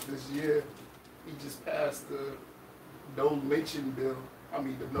just this year, he just passed the no lynching bill. I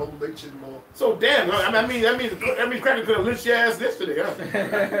mean, the no lynching law. So damn, I mean, that means Cracker could have lynched your ass yesterday, huh?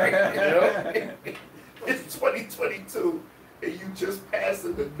 You know? It's 2022, and you just passed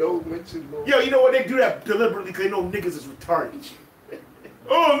the no lynching law. Yo, you know what? They do that deliberately because they know niggas is retarded.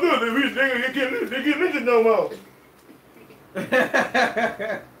 Oh, look, they get lynched no more.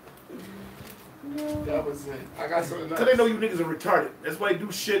 That was it. I got something else. Because they know you niggas are retarded. That's why they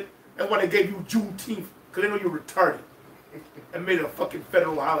do shit. That's why they gave you Juneteenth. Because they know you're retarded. and made it a fucking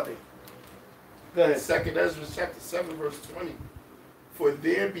federal holiday. Go ahead. 2nd Ezra chapter 7 verse 20. For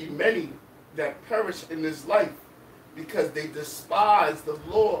there be many that perish in this life, because they despise the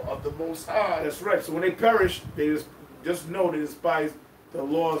law of the Most High. That's right. So when they perish, they just know they despise the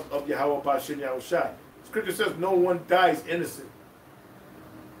laws of Yahweh Bashin Yahushai. Scripture says no one dies innocent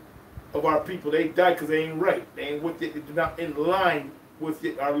of our people. They die because they ain't right. They ain't with it. They're not in line with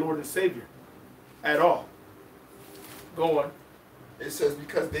our Lord and Savior at all. Go on. It says,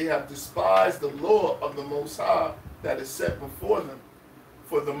 because they have despised the law of the Most High that is set before them.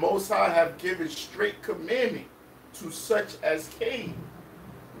 For the Most High have given straight commandment to such as came,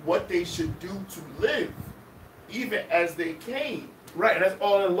 what they should do to live, even as they came. Right, and that's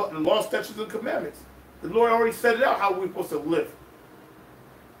all in the law, statutes, and commandments. The Lord already set it out how we're supposed to live.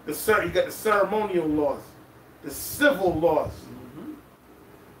 You got the ceremonial laws, the civil laws.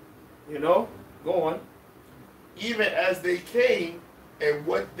 You know? Go on. Even as they came, and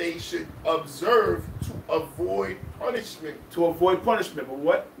what they should observe to avoid punishment. To avoid punishment. But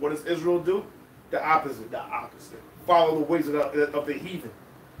what does Israel do? The opposite. The opposite. Follow the ways of the heathen.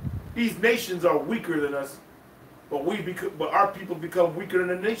 These nations are weaker than us, but our people become weaker than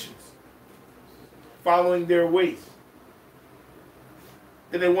the nations, following their ways.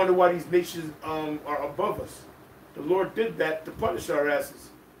 Then they wonder why these nations are above us. The Lord did that to punish our asses,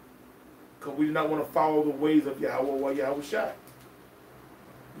 because we do not want to follow the ways of Yahweh or Yahweh Shai.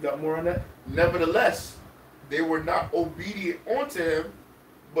 You got more on that? Nevertheless, they were not obedient unto him,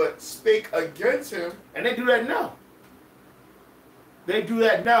 but spake against him. And they do that now. They do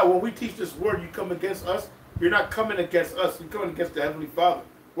that now. When we teach this word, you come against us. You're not coming against us. You're coming against the Heavenly Father.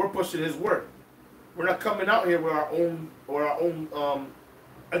 We're pushing His word. We're not coming out here with our own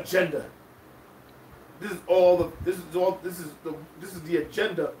agenda. This is the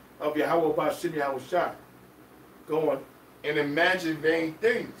agenda of Yahweh Bashin Yahweh Shai. Go on. And imagine vain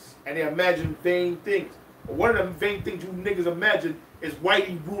things. And they imagine vain things. But one of them vain things you niggas imagine is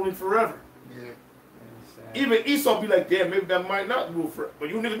Whitey ruling forever. Yeah. Even Esau be like, damn, maybe that might not rule forever. But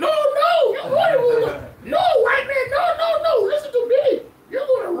you niggas, no, you're going to rule. No, white man, no, listen to me. You're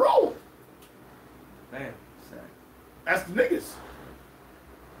going to rule. Man, sad. That's the niggas.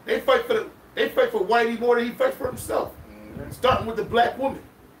 They fight for Whitey more than he fights for himself. Starting with the black woman.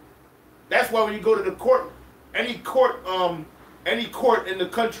 That's why when you go to the court, any court in the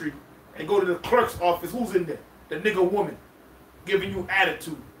country, and go to the clerk's office, who's in there? The nigga woman, giving you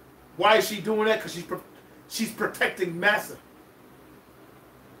attitude. Why is she doing that? Because she's protecting Massa.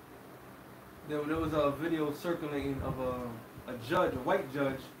 There was a video circulating of a judge, a white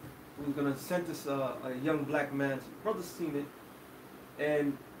judge, who was going to sentence a young black man. Brother's seen it,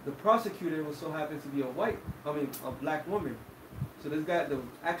 and the prosecutor was so happened to be a black woman. So this guy, the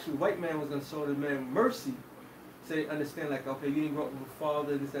actual white man, was going to show the man mercy. Say, understand, like, okay, you didn't grow up with a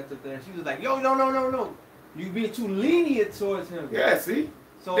father, this, that, that. And she was like, yo, no. You being too lenient towards him. Yeah, see?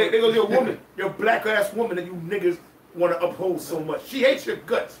 So they go, your woman, your black ass woman that you niggas want to uphold so much. She hates your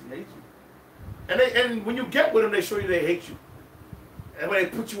guts. She hates you. And when you get with them, they show you they hate you. And when they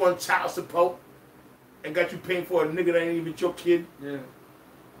put you on child support and got you paying for a nigga that ain't even your kid. Yeah.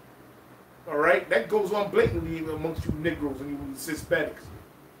 All right? That goes on blatantly even amongst you Negroes and you Hispanics.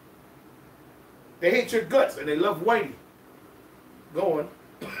 They hate your guts and they love Whitey. Go on.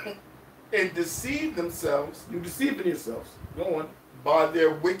 And deceive themselves. You're deceiving yourselves. Go on. By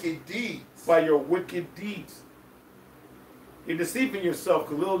their wicked deeds. By your wicked deeds. You're deceiving yourself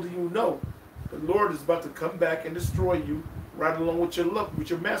because little do you know, the Lord is about to come back and destroy you right along with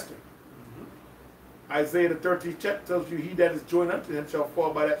your master. Isaiah the 13th chapter tells you, he that is joined unto him shall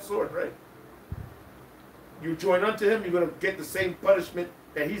fall by that sword, right? You join unto him, you're going to get the same punishment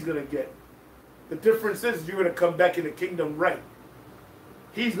that he's going to get. The difference is you're going to come back in the kingdom right.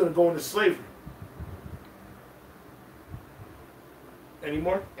 He's going to go into slavery. Any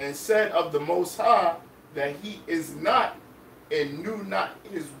more? And said of the Most High that he is not and knew not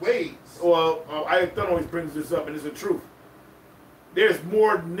his ways. Well, Ayatollah always brings this up, and it's the truth. There's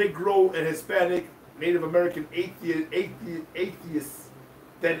more Negro and Hispanic, Native American atheists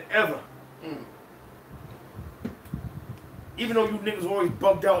than ever. Even though you niggas always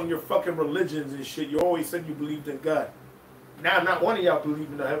bugged out in your fucking religions and shit, you always said you believed in God. Now, not one of y'all believe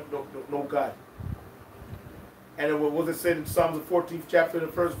in no God. And what was it said in Psalms the 14th chapter, the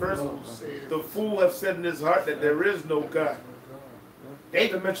first verse? The fool have said in his heart that there is no God. They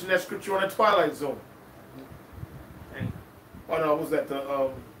even mentioned that scripture on the Twilight Zone. Oh no, was that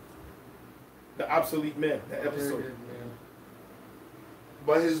the obsolete man, that episode?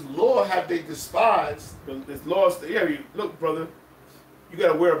 But his law have they despised. His laws, yeah. Look, brother, you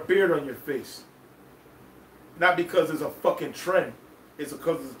gotta wear a beard on your face. Not because it's a fucking trend. It's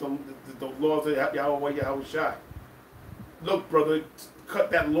because it's the laws of Yahweh Shai. Look, brother, cut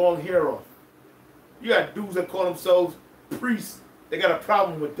that long hair off. You got dudes that call themselves priests. They got a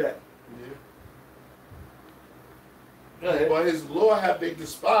problem with that. Yeah. But his law have they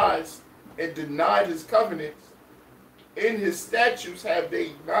despised and denied his covenants. In his statutes have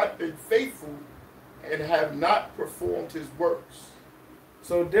they not been faithful and have not performed his works.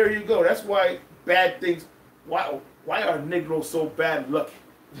 So there you go. That's why bad things. Why are Negroes so bad lucky?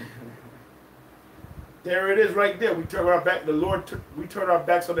 There it is right there. We turn our back. We turn our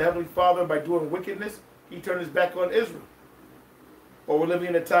backs on the Heavenly Father by doing wickedness. He turned his back on Israel. But we're living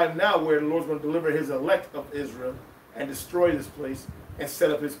in a time now where the Lord's going to deliver his elect of Israel and destroy this place and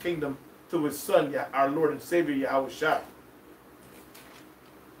set up his kingdom through his son, our Lord and Savior, Yahweh Shai.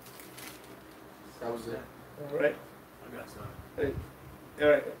 That was it. All right. I got some. Hey, all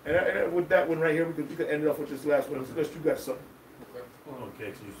right. And with that one right here, we can end it off with this last one. Unless you got something.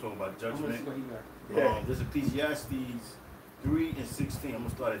 Okay, so you're talking about How much judgment. what he got? Yeah. This Ecclesiastes 3:16. I'm gonna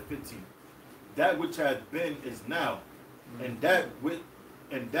start at 15. That which has been is now, and that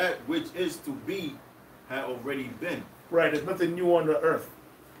which is to be had already been. Right. There's nothing new on the earth.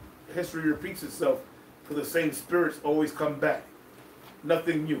 History repeats itself because the same spirits always come back.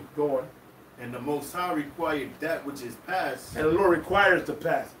 Nothing new. Go on. And the Most High required that which is past. And the Lord requires the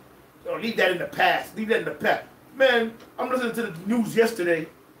past. Don't leave that in the past. Leave that in the past. Man, I'm listening to the news yesterday.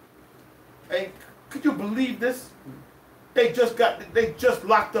 And could you believe this? They just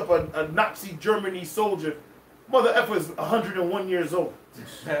locked up a Nazi Germany soldier. Mother effer is 101 years old.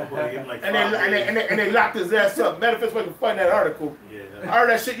 Like And they locked his ass up. Matter of fact, if I can find that article. Yeah. I heard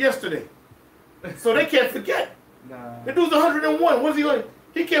that shit yesterday. So they can't forget. Nah. The dude's 101. What's he going?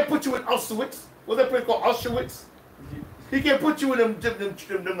 He can't put you in Auschwitz. What's that place called? Auschwitz. He can't put you in them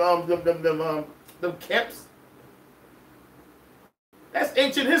camps. That's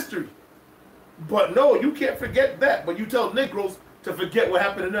ancient history. But no, you can't forget that. But you tell Negroes to forget what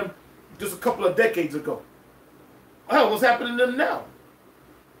happened to them just a couple of decades ago. Hell, what's happening to them now?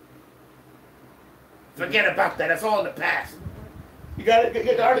 Forget about that. That's all in the past. You got it?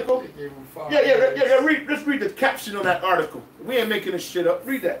 Get the article? Yeah. Let's read the caption on that article. We ain't making this shit up.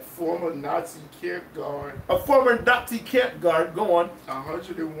 Read that. Former Nazi camp guard. A former Nazi camp guard. Go on.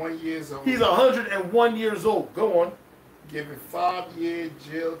 101 years old. He's 101 years old. Go on. Given 5-year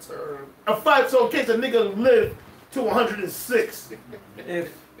jail term. So in case a nigga live to 106.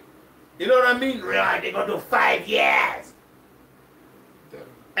 If You know what I mean? Right, they're gonna do 5 years.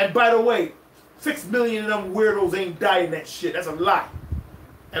 And by the way, 6 million of them weirdos ain't dying that shit. That's a lie.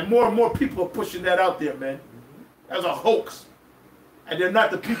 And more people are pushing that out there, man. That's a hoax. And they're not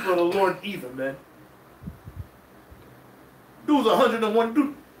the people of the Lord either, man. Dude's 101.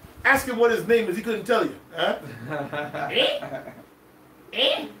 Dude, ask him what his name is. He couldn't tell you. Huh?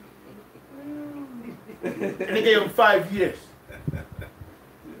 And they gave him 5 years.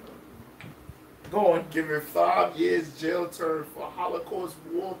 Go on. Given 5 years jail term for Holocaust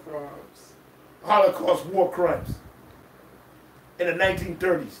war crimes. Holocaust war crimes in the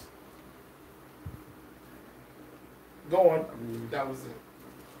 1930s. Go on. That was it.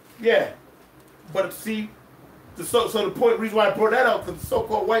 Yeah. But see, so the reason why I brought that out, because the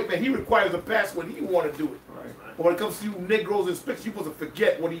so-called white man, he requires a pass when he want to do it. Right. But when it comes to you Negroes and Spicks, you're supposed to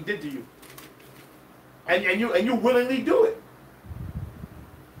forget what he did to you. And you willingly do it.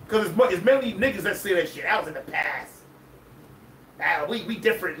 Because it's mainly niggas that say that shit. That was in the past. We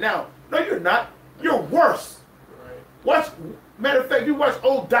different now. No, you're not. You're worse. Right. Matter of fact, you watch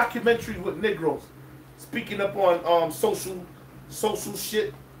old documentaries with Negroes speaking up on social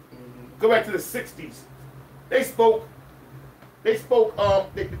shit. Mm-hmm. Go back to the 60s. They spoke. They were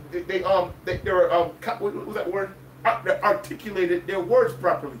what was that word? They articulated their words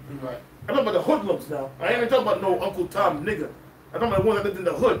properly. Right. I'm talking about the hoodlums now. I ain't even talking about no Uncle Tom nigga. I'm talking about the ones that lived in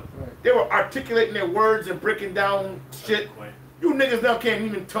the hood. Right. They were articulating their words and breaking down shit. You niggas now can't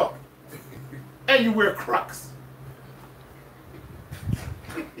even talk. And you wear Crocs.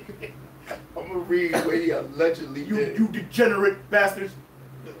 I'm gonna read what he allegedly did. You degenerate bastards.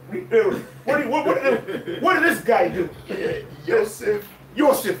 What did this guy do? Yeah, Joseph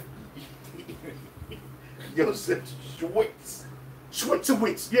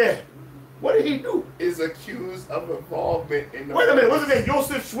Schwitzowitz, yeah. What did he do? is accused of involvement in the Wait a minute, what's his name?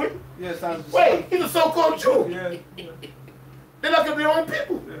 Joseph Schwitz? Yeah, sounds. Wait, he's a so-called Jew. Yeah. They lock up their own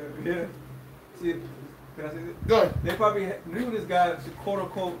people. Yeah. See, Can I say this? Go ahead. They probably knew this guy, quote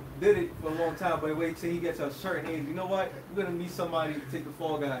unquote, did it for a long time, but wait till he gets a certain age. You know what? We're gonna need somebody to take the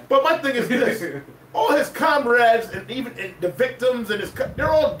fall guy. But my thing is this: all his comrades and even the victims and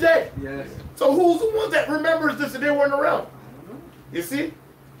they're all dead. Yes. So who's the one that remembers this and they weren't around? You see?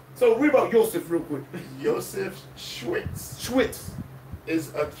 So read about Joseph real quick. Joseph Schwitz Schwitz.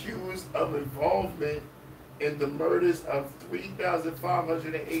 is accused of involvement in the murders of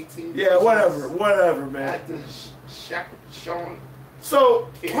 3,518 Yeah, whatever, man. at the Sean. So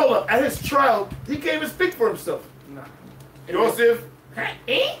hold up. At his trial, he can't even speak for himself. Nah. Joseph.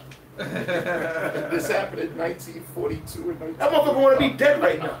 This happened in 1942 and That motherfucker want to be dead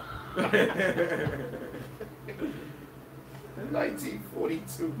right now.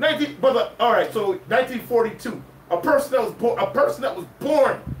 1942. All right. So 1942, a person that was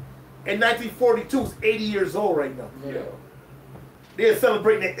born in 1942 is 80 years old right now. Yeah. They're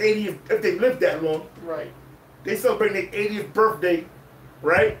celebrating their 80th if they lived that long. Right. They celebrating their 80th birthday,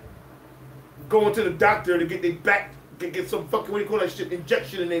 right? Going to the doctor to get their back, get some fucking, what do you call that shit,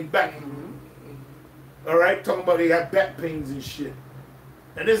 injection in their back. All right, talking about they have back pains and shit.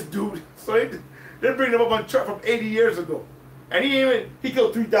 And this dude, so they're bringing him up on truck from 80 years ago. And he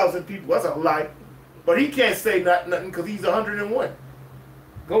killed 3,000 people. That's a lie. But he can't say nothing because he's 101.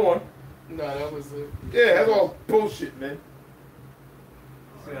 Go on. No, that was it. Yeah, that's all bullshit, man.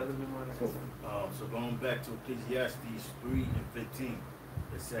 So going back to Ecclesiastes 3 and 15,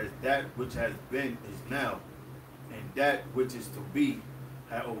 it says, that which has been is now, and that which is to be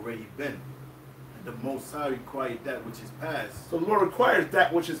had already been. And the Most High required that which is past. So the Lord requires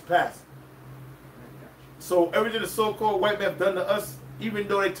that which is past. So everything the so-called white man have done to us, even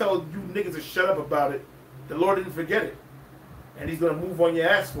though they tell you niggas to shut up about it, the Lord didn't forget it. And he's going to move on your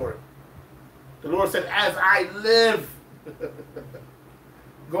ass for it. The Lord said, as I live.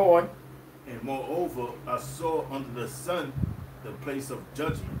 Go on. And moreover, I saw under the sun the place of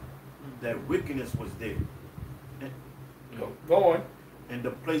judgment, that wickedness was there. And, Go on. and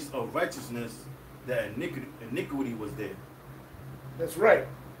the place of righteousness, that iniquity was there. That's right.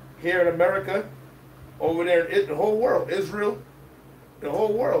 Here in America, over there in the whole world, Israel, the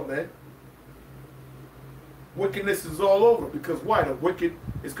whole world, man. Wickedness is all over because why? The wicked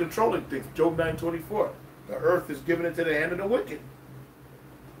is controlling things. Job 9:24. The earth is given into the hand of the wicked.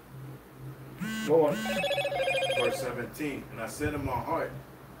 Go on. Verse 17, and I said in my heart,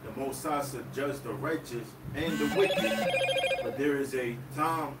 the Most High shall judge the righteous and the wicked, but there is a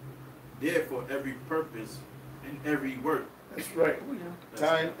time there for every purpose and every work. That's right. Oh, yeah.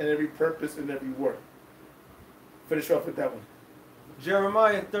 Time and every purpose and every work. Finish off with that one.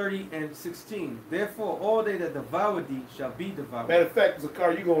 Jeremiah 30 and 16. Therefore, all they that devour thee shall be devoured. Matter of fact,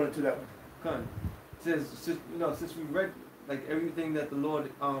 Zakar, you going into that one. Come. Says, since we read like everything that the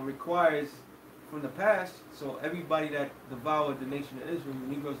Lord requires from the past, so everybody that devoured the nation of Israel,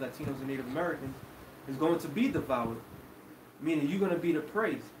 Negroes, Latinos, and Native Americans, is going to be devoured. Meaning you're going to be the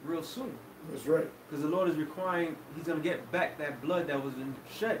prey real soon. That's right. Because the Lord is requiring, he's going to get back that blood that was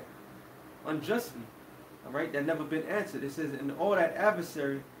shed unjustly. All right, that never been answered. It says, and all that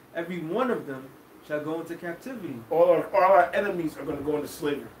adversary, every one of them shall go into captivity. All our enemies are going to go into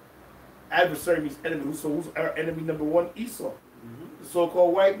slavery. Adversary means enemy. So who's our enemy number one? Esau. The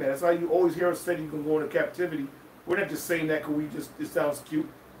so-called white man. That's how you always hear us say you can go into captivity. We're not just saying that because it sounds cute.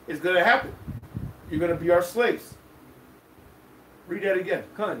 It's going to happen. You're going to be our slaves. Read that again.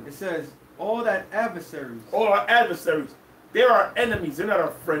 Come. It says, all that adversaries. All our adversaries. They're our enemies. They're not our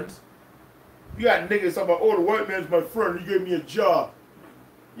friends. You got niggas talking about, oh, the white man's my friend. He gave me a job.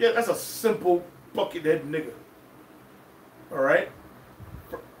 Yeah, that's a simple buckethead nigga. All right?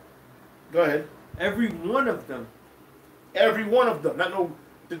 Go ahead. Every one of them. Every one of them. Not no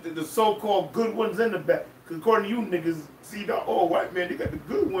the so-called good ones in the back. Because according to you niggas, see the white man, they got the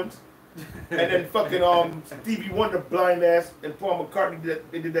good ones. And then fucking Stevie Wonder, blind ass, and Paul McCartney,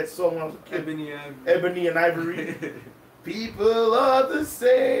 they did that song when I was a kid. Ebony and Ivory. People are the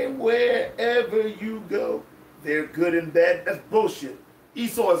same wherever you go. They're good and bad. That's bullshit.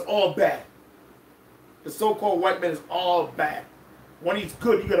 Esau is all bad. The so-called white man is all bad. When he's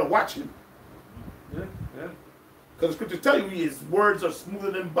good, you gotta watch him. Yeah, yeah. Because the scriptures tell you his words are smoother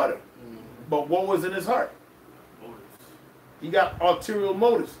than butter. But what was in his heart? He got ulterior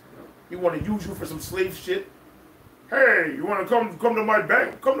motives. He want to use you for some slave shit. Hey, you want to come to my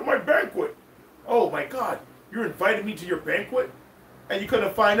come to my banquet? Oh my God, you're inviting me to your banquet, and you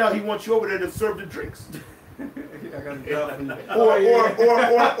couldn't find out he wants you over there to serve the drinks, or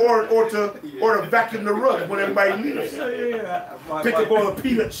to vacuum the rug when everybody leaves. Pick up all the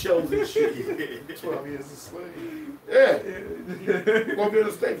peanut shells and shit. 12 years a slave. Yeah. You're gonna be on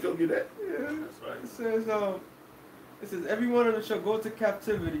the stage, don't do that. It says, every one of them shall go to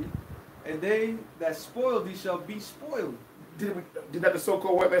captivity, and they that spoil thee shall be spoiled. Did that the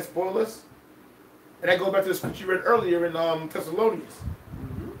so-called white man spoil us? And that goes back to the scripture you read earlier in Thessalonians,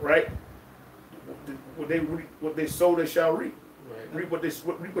 right? What they sow, they shall reap. Right.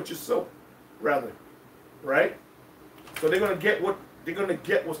 Reap what you sow, rather, right? So they're gonna get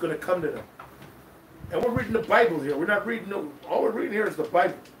what's gonna come to them. And we're reading the Bible here. We're not reading all we're reading here is the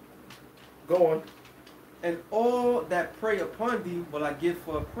Bible. Go on. And all that prey upon thee will I give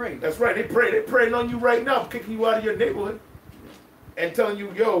for a prey. That's right. They're praying on you right now, kicking you out of your neighborhood, and telling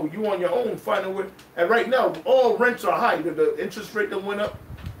you, yo, you on your own, find a way. And right now, all rents are high. The interest rate that went up.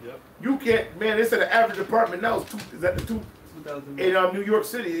 Yep. You can't, man. They said the average apartment now is at the 2000 in New York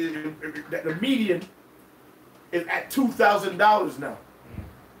City. The median is at $2,000 now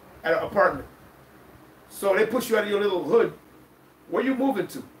at an apartment. So they push you out of your little hood. Where you moving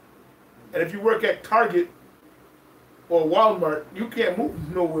to? And if you work at Target or Walmart, you can't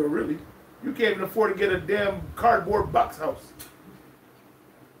move nowhere really. You can't even afford to get a damn cardboard box house.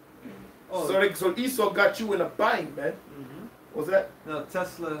 Oh. So Esau got you in a bind, man. What's that? Now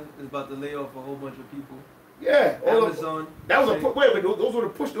Tesla is about to lay off a whole bunch of people. Yeah. Amazon. That was wait, those were the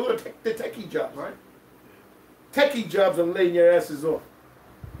push. Those were the techie jobs. Right. Techie jobs are laying your asses off.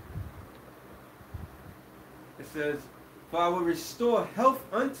 It says, for I will restore health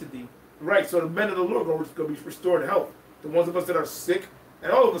unto thee. Right. So the men of the Lord are going to be restored health. The ones of us that are sick,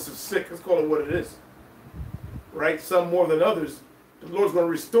 and all of us are sick. Let's call it what it is. Right. Some more than others. The Lord's going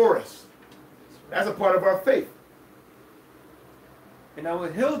to restore us. That's a part of our faith. And I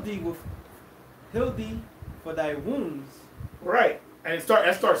will heal thee for thy wounds. Right. And it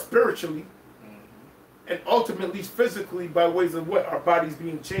starts spiritually, and ultimately physically by ways of what? Our bodies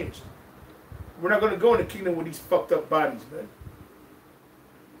being changed. We're not going to go in the kingdom with these fucked up bodies, man.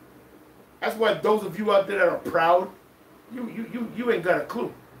 That's why those of you out there that are proud, you ain't got a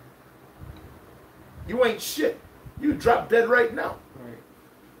clue. You ain't shit. You drop dead right now. Right.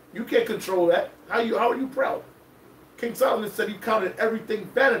 You can't control that. How are you proud? King Solomon said he counted everything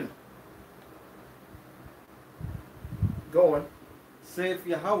vanity. Go on. Saith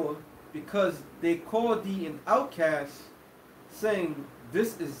Yahweh, because they call thee an outcast, saying,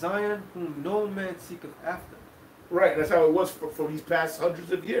 this is Zion whom no man seeketh after. Right, that's how it was for these past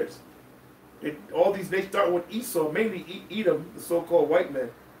hundreds of years. All these nations start with Esau, mainly Edom, the so-called white man.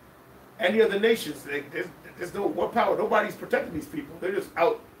 Any other nations, there's no what power. Nobody's protecting these people. They're just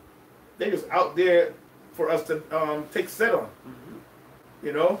out there for us to take set on.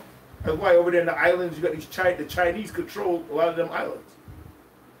 You know, that's why over there in the islands you got the Chinese control a lot of them islands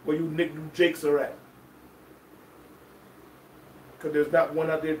where you Jakes are at. Because there's not one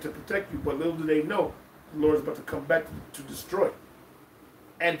out there to protect you, but little do they know, the Lord is about to come back to destroy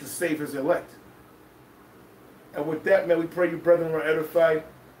and to save his elect. And with that, man, we pray you brethren are edified.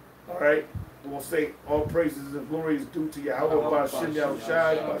 All right? We'll say all praises and glory is due to Yahweh, Ba'ashem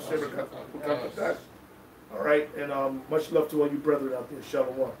Yahushai, Ba'ashem Rakatash. All right? And much love to all you brethren out there.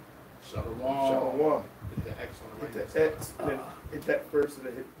 Shalom. Shalom. Shalom. Hit the X on the right. Hit the X, and then hit that first, and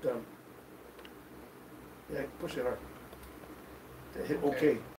then hit done. Yeah, push it hard. Hit okay.